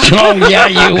 Oh, yeah,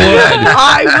 you would.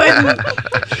 I wouldn't.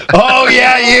 Oh,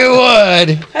 yeah, you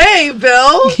would. Hey,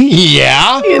 Bill.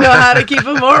 Yeah? You know how to keep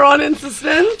a moron in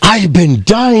suspense? I've been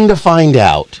dying to find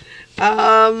out.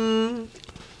 I'll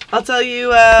tell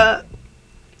you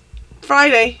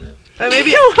Friday.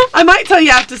 Maybe I might tell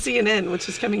you after CNN, which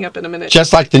is coming up in a minute.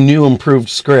 Just like the new improved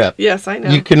script. Yes, I know.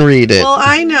 You can read it. Well,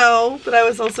 I know, but I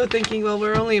was also thinking,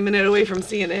 we're only a minute away from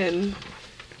CNN.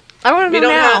 I want to know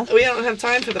now. We don't have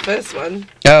time for the first one.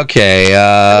 Okay.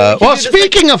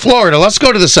 Speaking of Florida, let's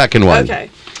go to the second one. Okay.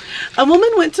 A woman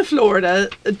went to Florida,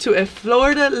 to a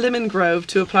Florida lemon grove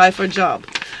to apply for a job,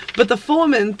 but the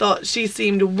foreman thought she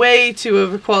seemed way too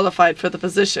overqualified for the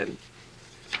position.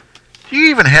 Do you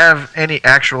even have any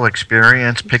actual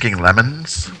experience picking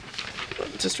lemons?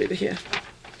 Just read it here.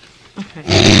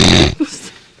 Okay.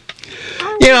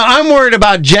 I'm worried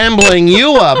about jambling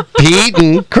you up, Pete,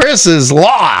 and Chris is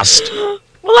lost.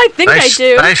 Well, I think I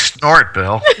do. Nice snort,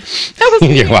 Bill. That was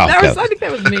me. You're welcome. I think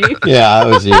that was me. Yeah, that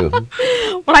was you.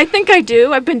 Well, I think I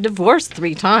do. I've been divorced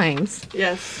 3 times.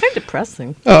 Yes. Kind of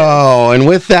depressing. Oh, and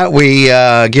with that, we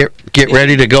get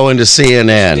ready to go into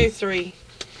CNN. Do 3.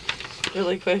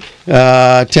 Really quick.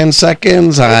 10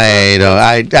 seconds. I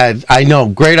know.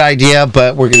 Great idea,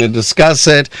 but we're going to discuss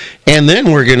it, and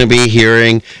then we're going to be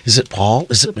hearing. Is it Paul?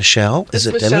 Is it Michelle? Is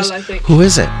it Michelle, Dennis? I think. Who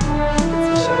is it?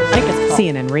 I think it's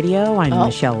CNN Radio, I'm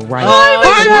Michelle Wright.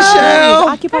 Hi, Michelle.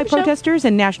 Occupy protesters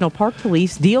and National Park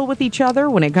Police deal with each other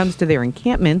when it comes to their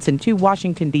encampments in 2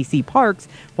 Washington, D.C. parks.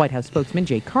 White House spokesman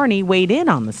Jay Carney weighed in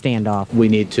on the standoff. We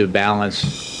need to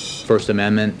balance First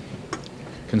Amendment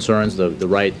concerns, the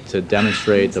right to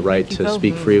demonstrate, the right to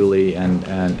speak freely, and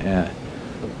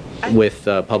with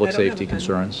public safety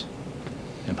concerns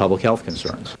and public health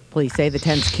concerns. Police say the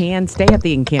tents can stay at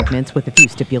the encampments with a few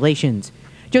stipulations.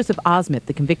 Joseph Osment,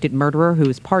 the convicted murderer who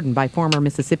was pardoned by former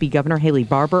Mississippi Governor Haley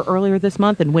Barbour earlier this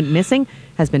month and went missing,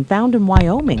 has been found in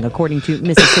Wyoming, according to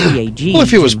Mississippi AG. Well,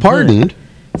 if he was pardoned.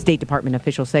 State Department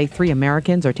officials say 3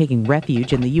 Americans are taking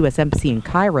refuge in the U.S. Embassy in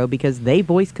Cairo because they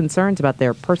voiced concerns about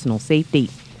their personal safety.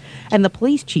 And the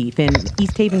police chief in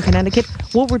East Haven, Connecticut,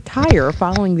 will retire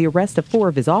following the arrest of 4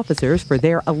 of his officers for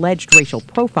their alleged racial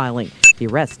profiling. The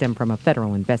arrest stemmed from a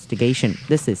federal investigation.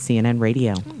 This is CNN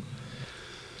Radio.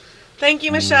 Thank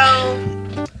you, Michelle.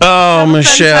 Oh, Have a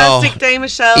Michelle. fantastic day,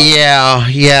 Michelle.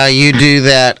 Yeah, you do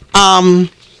that.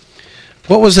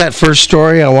 What was that first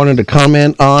story I wanted to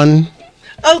comment on?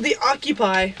 Oh, the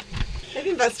Occupy. I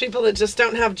think that's people that just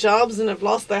don't have jobs and have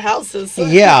lost their houses.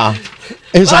 Yeah.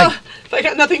 It's like, if I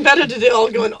got nothing better to do,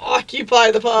 I'll go and occupy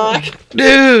the park.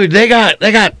 dude, they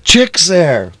got chicks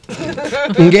there.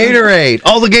 And Gatorade.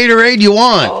 All the Gatorade you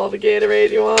want. All the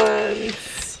Gatorade you want.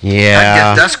 Yeah. I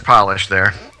can get desk polish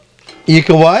there. You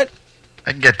can what?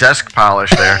 I can get desk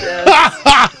polish there.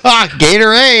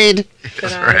 Gatorade.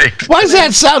 That's right. Why does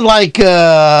that sound like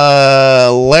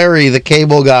Larry, the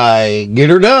cable guy?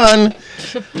 Get her done.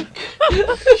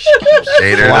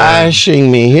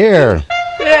 Flashing me here.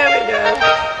 There we go.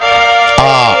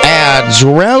 Ads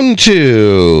round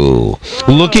 2.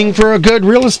 Looking for a good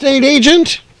real estate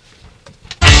agent?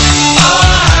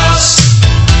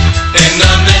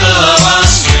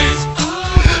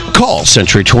 Call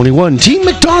Century 21 Team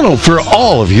McDonald for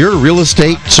all of your real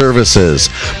estate services.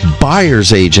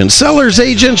 Buyer's agent, seller's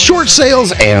agent, short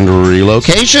sales, and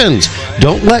relocations.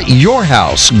 Don't let your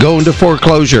house go into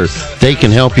foreclosure. They can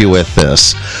help you with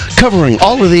this. Covering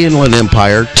all of the Inland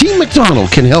Empire, Team McDonald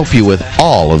can help you with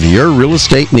all of your real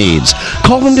estate needs.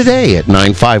 Call them today at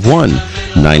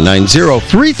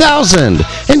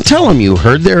 951-990-3000 and tell them you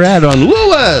heard their ad on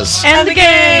Lewis. And the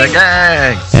gang. The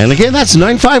gang. And again, that's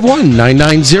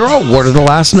 951-990. What are the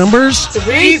last numbers?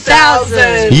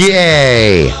 3,000.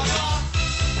 Yay!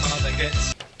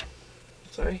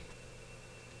 Sorry.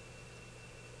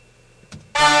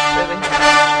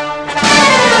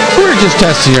 We're just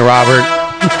testing you, Robert.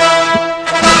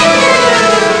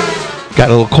 Got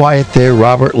a little quiet there.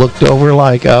 Robert looked over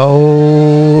like,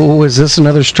 oh, is this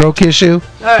another stroke issue?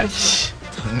 All right.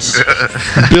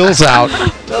 Bill's out.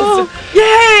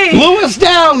 Yay! Lewis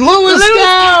down! Lewis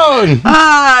down!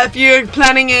 If you're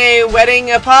planning a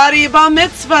wedding, a party, a bar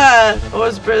mitzvah,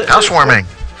 or housewarming.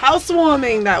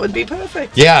 Housewarming, that would be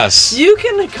perfect. Yes. You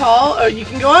can call or you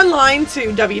can go online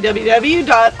to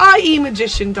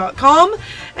www.iemagician.com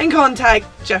and contact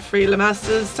Jeffrey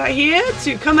Lemasters here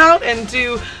to come out and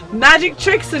do magic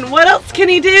tricks. And what else can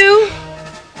he do?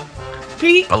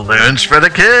 Pete? Balloons for the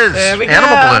kids. There we go.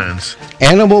 Animal balloons.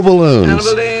 Animal balloons.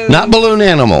 Animal balloons. Not balloon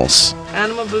animals.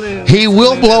 Animal balloons. He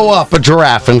will blow up a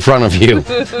giraffe in front of you.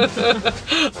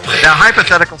 Now,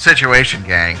 hypothetical situation,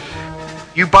 gang.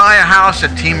 You buy a house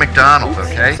at Team McDonald,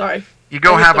 okay? Sorry. You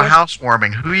go have a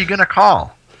housewarming. Who are you going to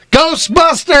call?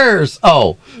 Ghostbusters!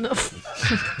 Oh.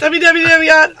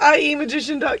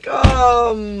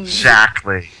 www.iemagician.com.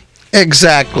 Exactly.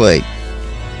 Exactly.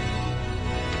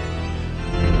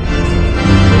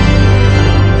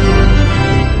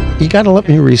 You got to let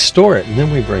me restore it, and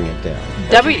then we bring it down.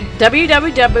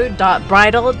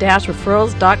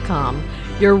 www.bridal-referrals.com,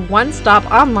 your one-stop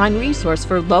online resource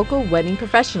for local wedding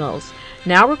professionals,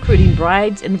 now recruiting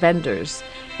brides and vendors.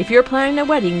 If you're planning a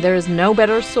wedding, there is no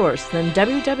better source than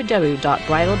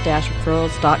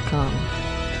www.bridal-referrals.com.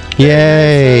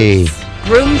 Yay!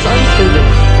 Rooms included.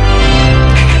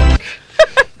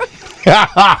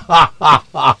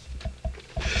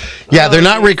 Yeah, they're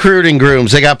not recruiting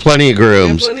grooms. They got plenty of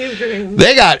grooms.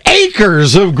 They got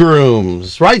acres of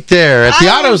grooms right there at the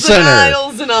auto center.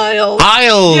 Aisles and aisles.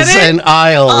 Aisles and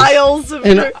aisles. Aisles of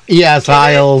yes,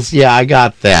 aisles. Yeah, I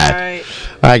got that. All right.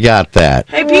 I got that.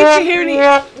 Hey, Pete, did you hear any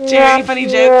funny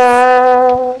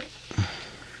jokes?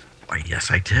 Why, yes,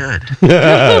 I did.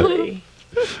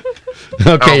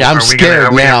 Okay, I'm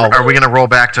scared now. Are we going to roll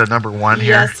back to number 1 here?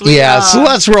 Yes, we are. So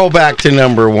let's roll back to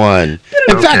number 1.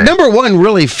 In fact, number 1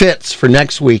 really fits for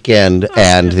next weekend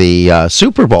and the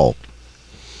Super Bowl.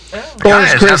 Or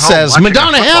as Chris says,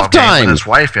 Madonna halftime. His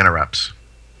wife interrupts.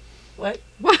 What?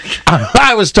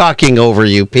 I was talking over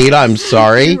you, Pete. I'm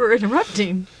sorry. You were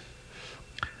interrupting.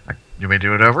 You may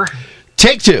do it over?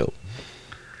 Take 2.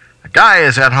 A guy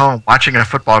is at home watching a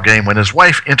football game when his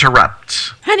wife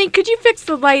interrupts. Honey, could you fix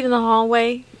the light in the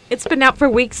hallway? It's been out for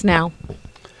weeks now.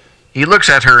 He looks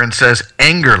at her and says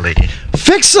angrily,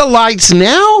 Fix the lights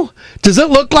now? Does it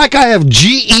look like I have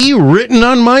GE written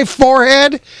on my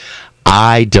forehead?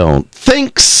 I don't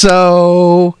think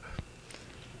so.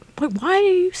 Wait, why are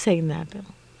you saying that, Bill?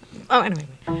 Oh, anyway.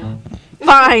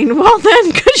 Fine. Well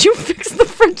then, could you fix the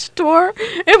fridge door?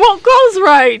 It won't close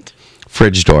right.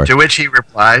 Fridge door. To which he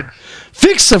replied,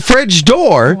 Fix the fridge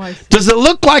door? Does it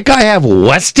look like I have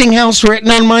Westinghouse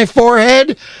written on my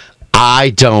forehead?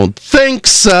 I don't think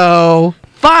so.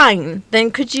 Fine. Then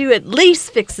could you at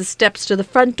least fix the steps to the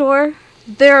front door?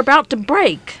 They're about to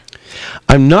break.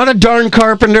 I'm not a darn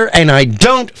carpenter, and I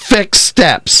don't fix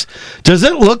steps. Does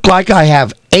it look like I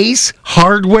have Ace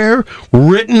Hardware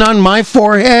written on my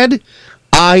forehead?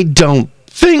 I don't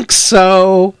think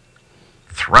so.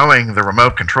 Throwing the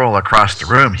remote control across the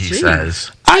room, he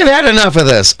says, I've had enough of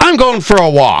this. I'm going for a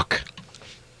walk.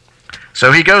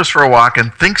 So he goes for a walk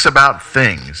and thinks about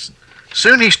things.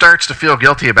 Soon he starts to feel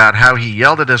guilty about how he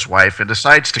yelled at his wife and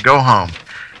decides to go home.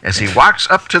 As he walks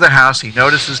up to the house, he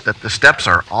notices that the steps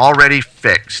are already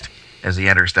fixed. As he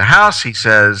enters the house, he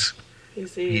says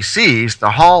he sees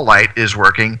the hall light is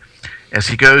working. As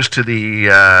he goes to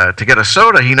get a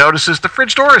soda, he notices the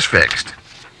fridge door is fixed.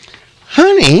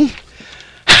 Honey,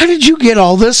 How did you get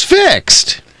all this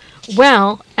fixed?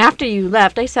 Well, after you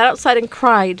left, I sat outside and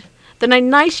cried. Then a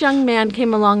nice young man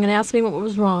came along and asked me what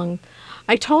was wrong.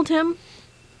 I told him,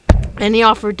 and he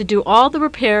offered to do all the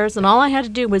repairs, and all I had to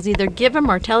do was either give him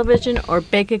our television or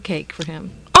bake a cake for him.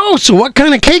 Oh, so what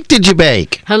kind of cake did you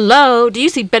bake? Hello, do you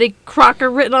see Betty Crocker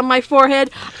written on my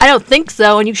forehead? I don't think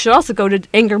so, and you should also go to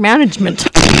anger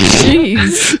management.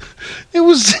 Jeez. It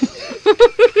was...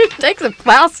 Take some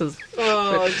classes.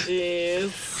 Oh,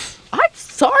 jeez. I'm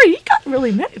sorry, he got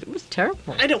really mad. It was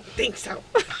terrible. I don't think so.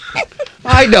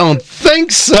 I don't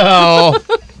think so.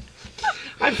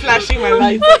 I'm flashing my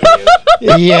lights at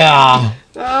you. Yeah.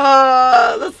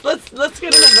 Let's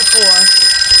get another 4.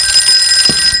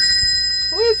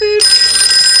 Who is it?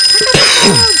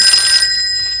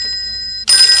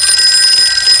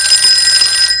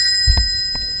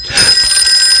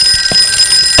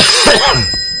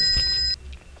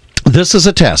 This is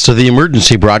a test of the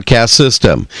emergency broadcast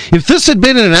system. If this had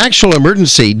been an actual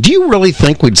emergency, do you really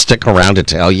think we'd stick around to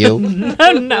tell you?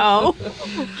 No.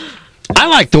 I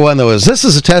like the one that was, this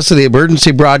is a test of the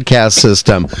emergency broadcast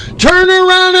system. Turn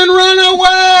around and run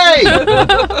away!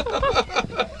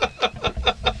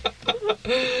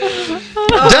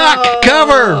 Duck,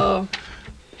 cover!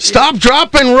 Stop,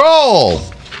 drop, and roll!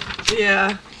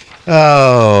 Yeah.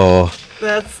 Oh.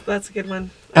 That's a good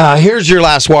one. Here's your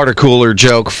last water cooler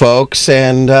joke, folks,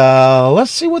 and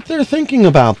let's see what they're thinking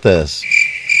about this.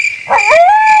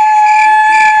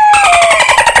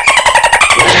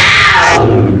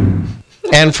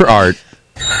 And for Art.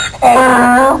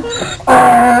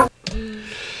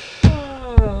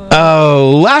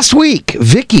 Oh, last week,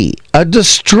 Vicky, a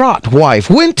distraught wife,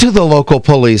 went to the local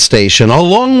police station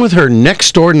along with her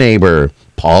next-door neighbor,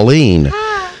 Pauline,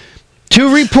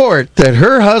 to report that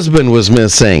her husband was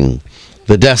missing.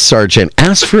 The desk sergeant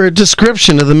asked for a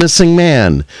description of the missing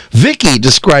man. Vicky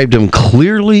described him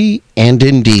clearly and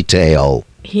in detail.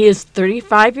 He is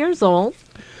 35 years old,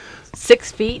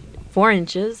 6 feet, 4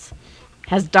 inches,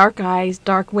 has dark eyes,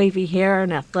 dark wavy hair,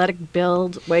 an athletic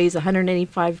build, weighs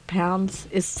 185 pounds,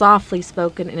 is softly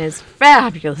spoken, and is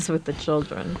fabulous with the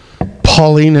children.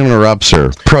 Pauline interrupts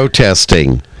her,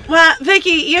 protesting. Well,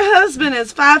 Vicky, your husband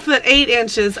is 5 foot 8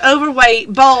 inches,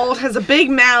 overweight, bald, has a big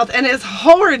mouth, and is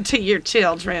horrid to your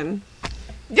children.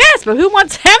 Yes, but who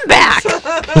wants him back?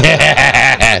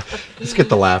 Let's get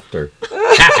the laughter.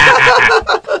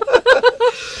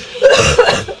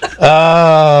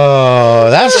 Oh,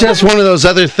 that's just one of those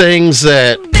other things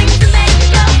that...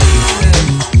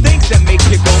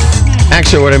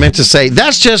 Actually, what I meant to say,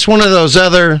 that's just one of those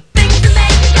other...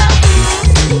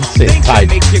 See, tied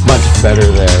much better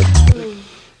there.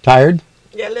 Tired?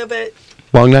 Yeah, a little bit.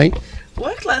 Long night?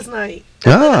 Worked last night.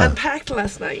 Unpacked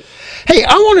last night. Hey,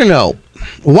 I want to know,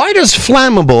 why does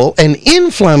flammable and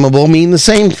inflammable mean the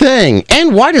same thing?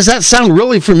 And why does that sound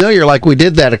really familiar like we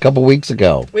did that a couple weeks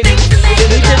ago? We did it.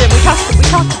 We talked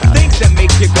about it.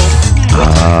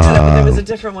 There was a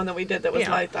different one that we did that was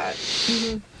like that.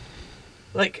 Mm-hmm.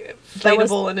 Like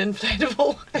inflatable and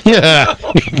inflatable. Yeah.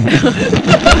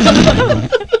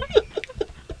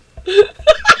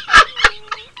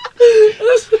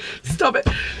 Stop it.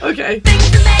 Okay.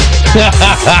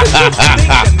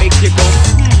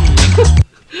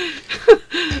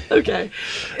 Okay.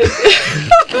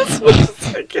 Just a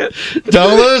second.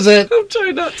 Don't lose it. I'm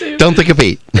trying not to. Don't think of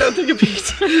Pete. Don't think of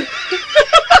Pete.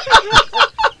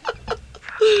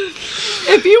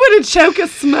 If you were to choke a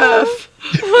Smurf,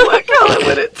 what color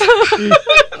would it turn?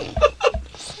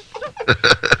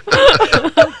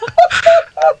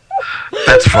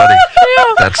 That's funny.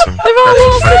 Yeah. That's some funny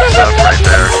stuff right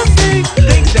there.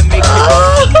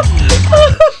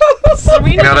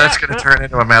 You know, that's going to turn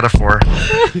into a metaphor. I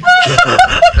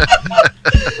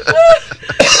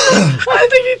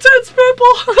think he turns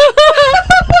purple.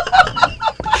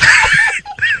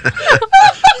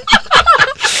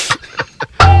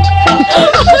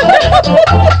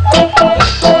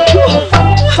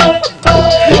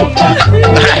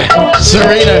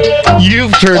 Serena,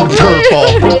 you've turned purple.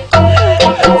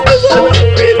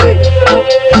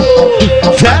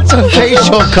 That's a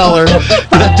facial color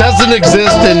that doesn't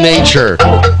exist in nature.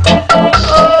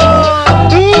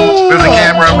 Move the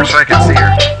camera over so I can see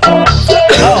her.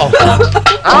 Oh.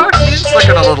 Oh, she's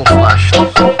looking a little flushed.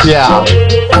 Yeah.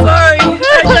 Sorry.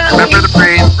 Remember the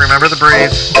breathe. Remember the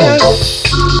breathe.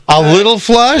 A little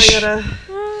flush?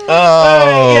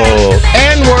 Oh.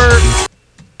 And we're...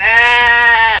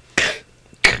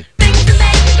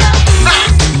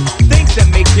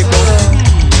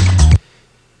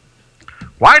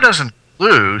 Why doesn't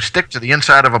glue stick to the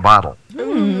inside of a bottle?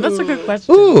 That's a good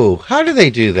question. Ooh, how do they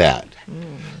do that?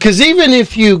 Because even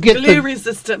if you get glue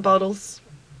resistant bottles.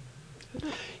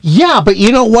 Yeah, but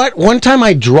you know what? One time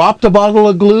I dropped a bottle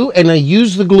of glue and I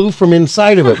used the glue from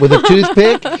inside of it with a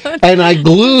toothpick and I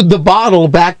glued the bottle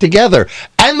back together.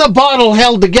 And the bottle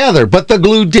held together, but the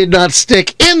glue did not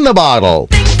stick in the bottle.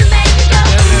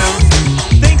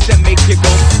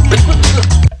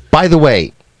 By the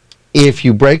way, if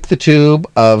you break the tube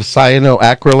of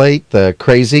cyanoacrylate, the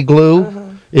crazy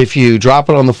glue, if you drop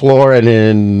it on the floor and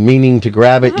in meaning to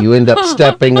grab it, you end up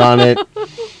stepping on it.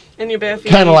 In your bare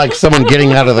feet. Kind of like someone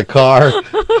getting out of the car,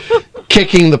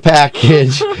 kicking the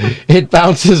package. It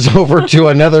bounces over to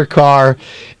another car,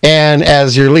 and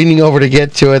as you're leaning over to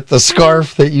get to it, the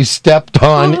scarf that you stepped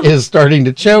on is starting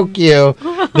to choke you.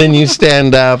 Then you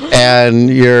stand up,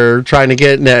 and you're trying to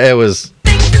get... It was...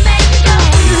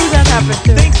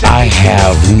 I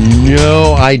have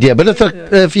no idea. But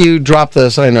if you drop the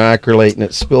cyanoacrylate and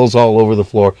it spills all over the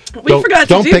floor,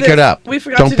 don't pick it up. We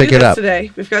forgot to do this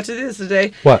today. We forgot to do this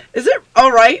today. What? Is it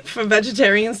all right for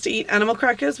vegetarians to eat animal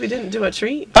crackers? We didn't do a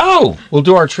treat. Oh, we'll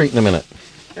do our treat in a minute.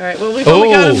 All right. Well, we've only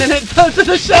got a minute to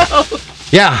the show.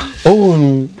 Yeah. Oh,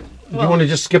 and you want to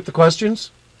just skip the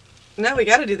questions? No, we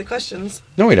got to do the questions.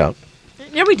 No, we don't.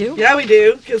 Yeah, we do. Yeah, we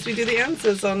do, because we do the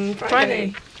answers on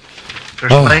Friday.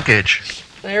 There's linkage.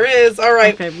 There is. All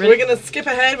right. Okay, We're going to skip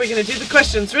ahead. We're going to do the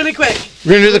questions really quick.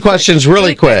 We're going to do the questions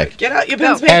really quick. Get out your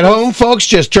pens and papers. At home, folks,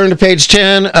 just turn to page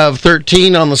 10 of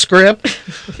 13 on the script.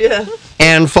 Yeah.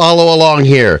 And follow along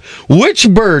here. Which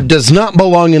bird does not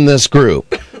belong in this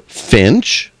group?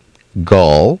 Finch,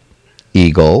 gull,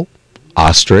 eagle,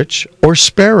 ostrich, or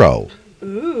sparrow?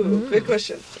 Ooh, good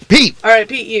question. Pete. All right,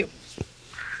 Pete, you.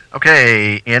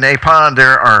 Okay, in a pond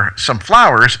there are some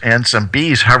flowers and some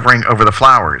bees hovering over the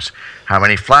flowers. How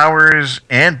many flowers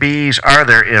and bees are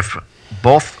there if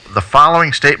both the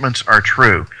following statements are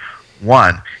true?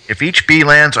 1, if each bee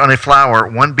lands on a flower,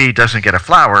 one bee doesn't get a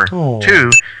flower.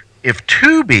 2, if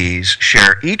 2 bees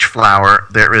share each flower,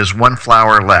 there is 1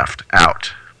 flower left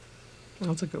out.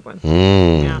 That's a good one.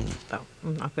 Yeah.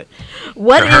 Not good.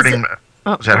 What is it?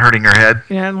 Is that hurting your head?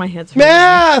 Yeah, my head's hurting.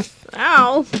 Math!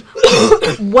 Ow.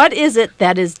 What is it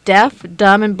that is deaf,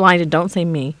 dumb, and blind? And don't say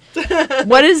me.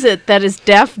 What is it that is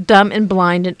deaf, dumb, and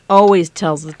blind and always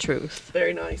tells the truth?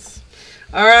 Very nice.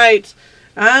 All right.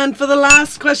 And for the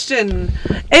last question.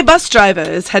 A bus driver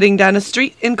is heading down a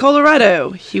street in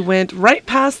Colorado. He went right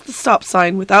past the stop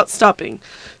sign without stopping,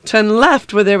 turned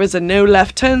left where there was a no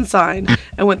left turn sign,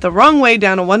 and went the wrong way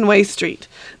down a one-way street.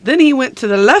 Then he went to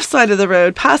the left side of the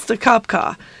road past a cop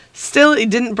car. Still, he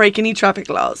didn't break any traffic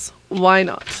laws. Why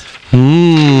not?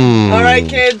 All right,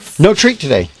 kids. No treat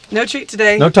today. No treat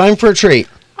today. No time for a treat.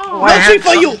 No treat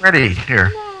for you. Ready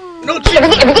here. No treat.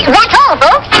 That's all,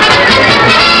 folks.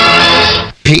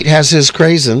 Pete has his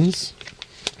craisins.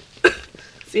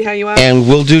 See how you are. And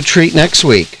we'll do treat next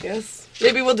week. Yes.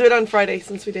 Maybe we'll do it on Friday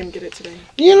since we didn't get it today.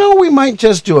 You know, we might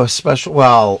just do a special...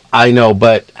 Well, I know,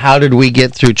 but how did we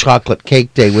get through Chocolate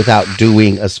Cake Day without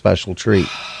doing a special treat?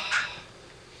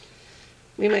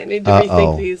 We might need to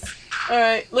rethink these. All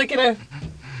right, look at her.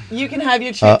 You can have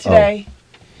your treat today.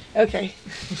 Okay.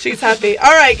 She's happy.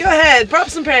 All right, go ahead.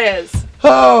 Props and prayers.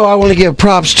 Oh, I want to give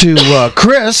props to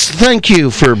Chris. Thank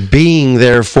you for being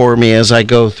there for me as I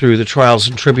go through the trials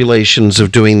and tribulations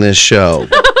of doing this show.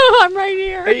 I'm right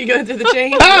here. Are you going through the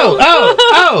change?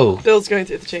 Oh! Bill's going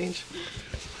through the change.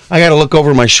 I got to look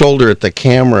over my shoulder at the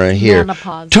camera here.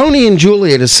 Tony and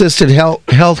Julie at Assisted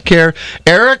Healthcare.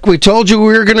 Eric, we told you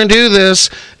we were going to do this.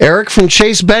 Eric from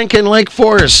Chase Bank in Lake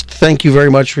Forest. Thank you very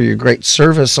much for your great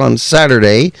service on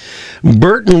Saturday.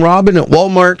 Bert and Robin at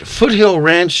Walmart Foothill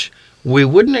Ranch. We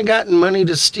wouldn't have gotten money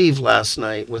to Steve last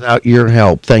night without your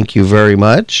help. Thank you very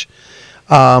much.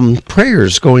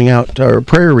 Prayers going out, or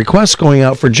prayer requests going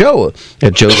out for Joe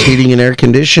at Joe's Heating and Air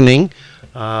Conditioning.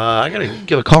 I got to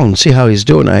give a call and see how he's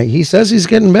doing. He says he's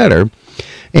getting better.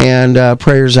 And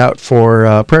prayers out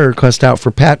for, prayer request out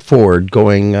for Pat Ford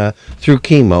going through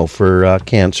chemo for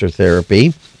cancer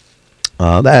therapy.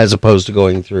 As opposed to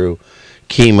going through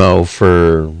chemo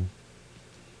for,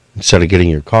 instead of getting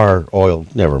your car oil,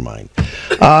 never mind.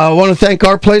 I want to thank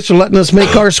our place for letting us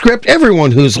make our script,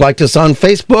 everyone who's liked us on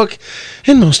Facebook,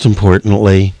 and most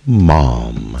importantly,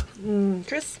 Mom.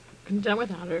 Chris? I'm done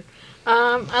without her.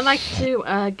 I'd like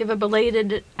to give a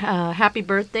belated happy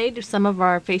birthday to some of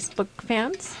our Facebook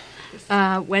fans.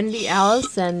 Wendy,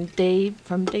 Alice, and Dave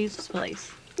from Dave's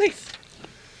Place. Nice.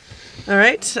 All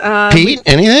right. Pete,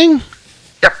 anything?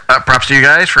 Yep. Props to you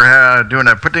guys for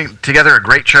putting together a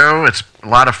great show. It's a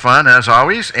lot of fun, as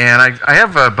always. And I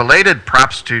have belated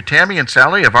props to Tammy and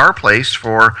Sally of Our Place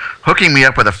for hooking me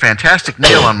up with a fantastic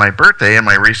meal on my birthday and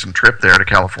my recent trip there to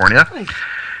California. Nice.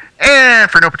 And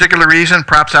for no particular reason,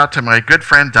 props out to my good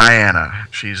friend Diana.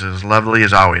 She's as lovely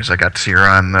as always. I got to see her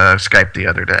on Skype the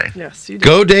other day. Yes, you did.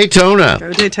 Go Daytona.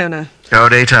 Go Daytona. Go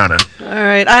Daytona. All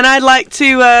right, and I'd like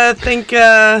to thank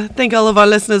all of our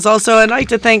listeners. Also, I'd like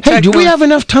to thank. Hey, do we have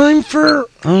enough time for?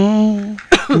 Oh,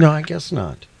 no, I guess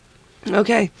not.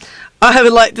 Okay. I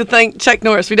would like to thank Chuck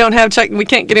Norris. We don't have Chuck. We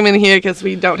can't get him in here because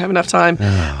we don't have enough time.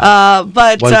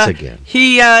 But once again,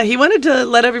 he wanted to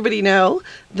let everybody know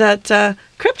that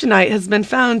kryptonite has been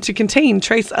found to contain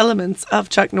trace elements of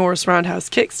Chuck Norris roundhouse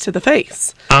kicks to the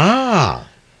face. Ah.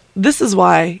 This is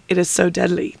why it is so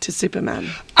deadly to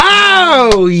Superman.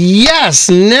 Oh, yes.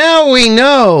 Now we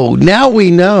know. Now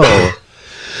we know.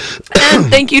 And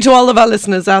thank you to all of our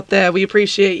listeners out there. We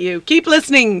appreciate you. Keep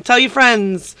listening. Tell your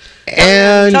friends.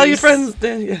 And tell your friends.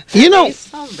 You know,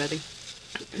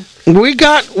 we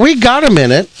got a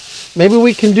minute. Maybe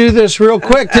we can do this real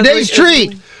quick. Today's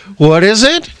treat. What is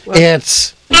it?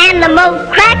 It's animal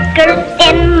crackers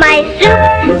in my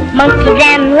soup. Monkeys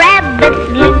and rabbits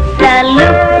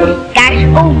loop-a-loop. Gosh,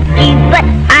 oh gee, but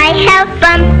I have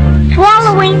fun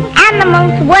swallowing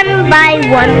animals one by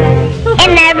one.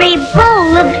 In every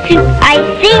bowl of soup I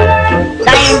see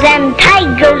lions and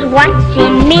tigers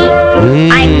watching me.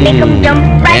 I make them jump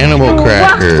right animal to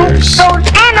crackers. Those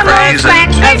animal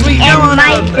crackers in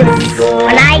my soup.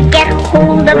 When I get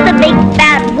hold of the big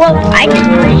bad wolf, I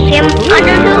push him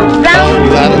under the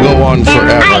ground. That'll go on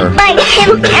forever. I bite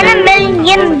him in a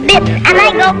million bits, and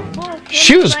I go.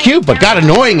 She was cute, but got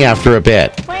annoying after a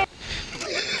bit.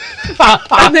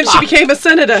 And then she became a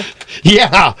senator.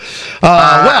 Yeah.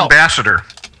 Well, ambassador.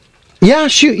 Yeah,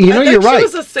 you're right.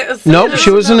 She was a nope, she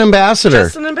was an ambassador.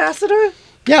 Just an ambassador?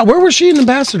 Yeah, where was she an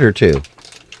ambassador to?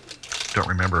 Don't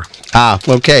remember.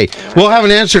 Okay. We'll have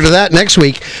an answer to that next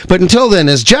week. But until then,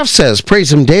 as Jeff says,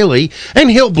 praise him daily, and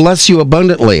he'll bless you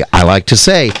abundantly. I like to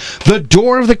say, the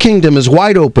door of the kingdom is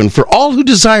wide open for all who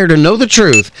desire to know the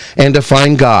truth and to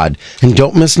find God. And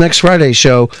don't miss next Friday's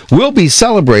show. We'll be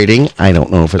celebrating, I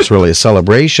don't know if it's really a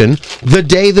celebration, the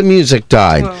day the music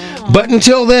died. But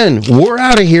until then, we're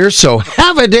out of here, so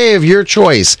have a day of your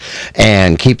choice.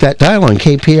 And keep that dial on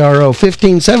KPRO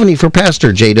 1570 for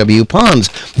Pastor J.W. Pons,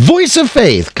 Voice of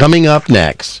Faith, coming up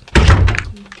next. My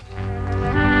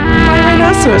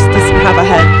rhinoceros doesn't have a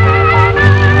head.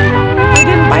 I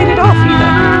didn't bite it off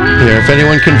either. Here, if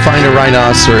anyone can find a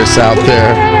rhinoceros out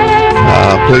there,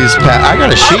 please pass. I got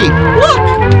a sheep. Look!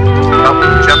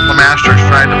 Jeff Lemasters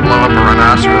tried to blow up a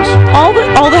rhinoceros. All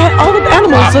the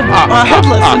animals are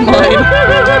headless in mine.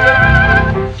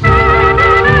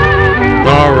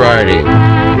 Alrighty.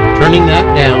 Turning that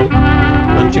down.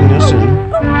 Punching this in.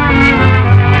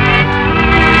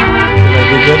 Did I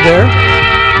do good there?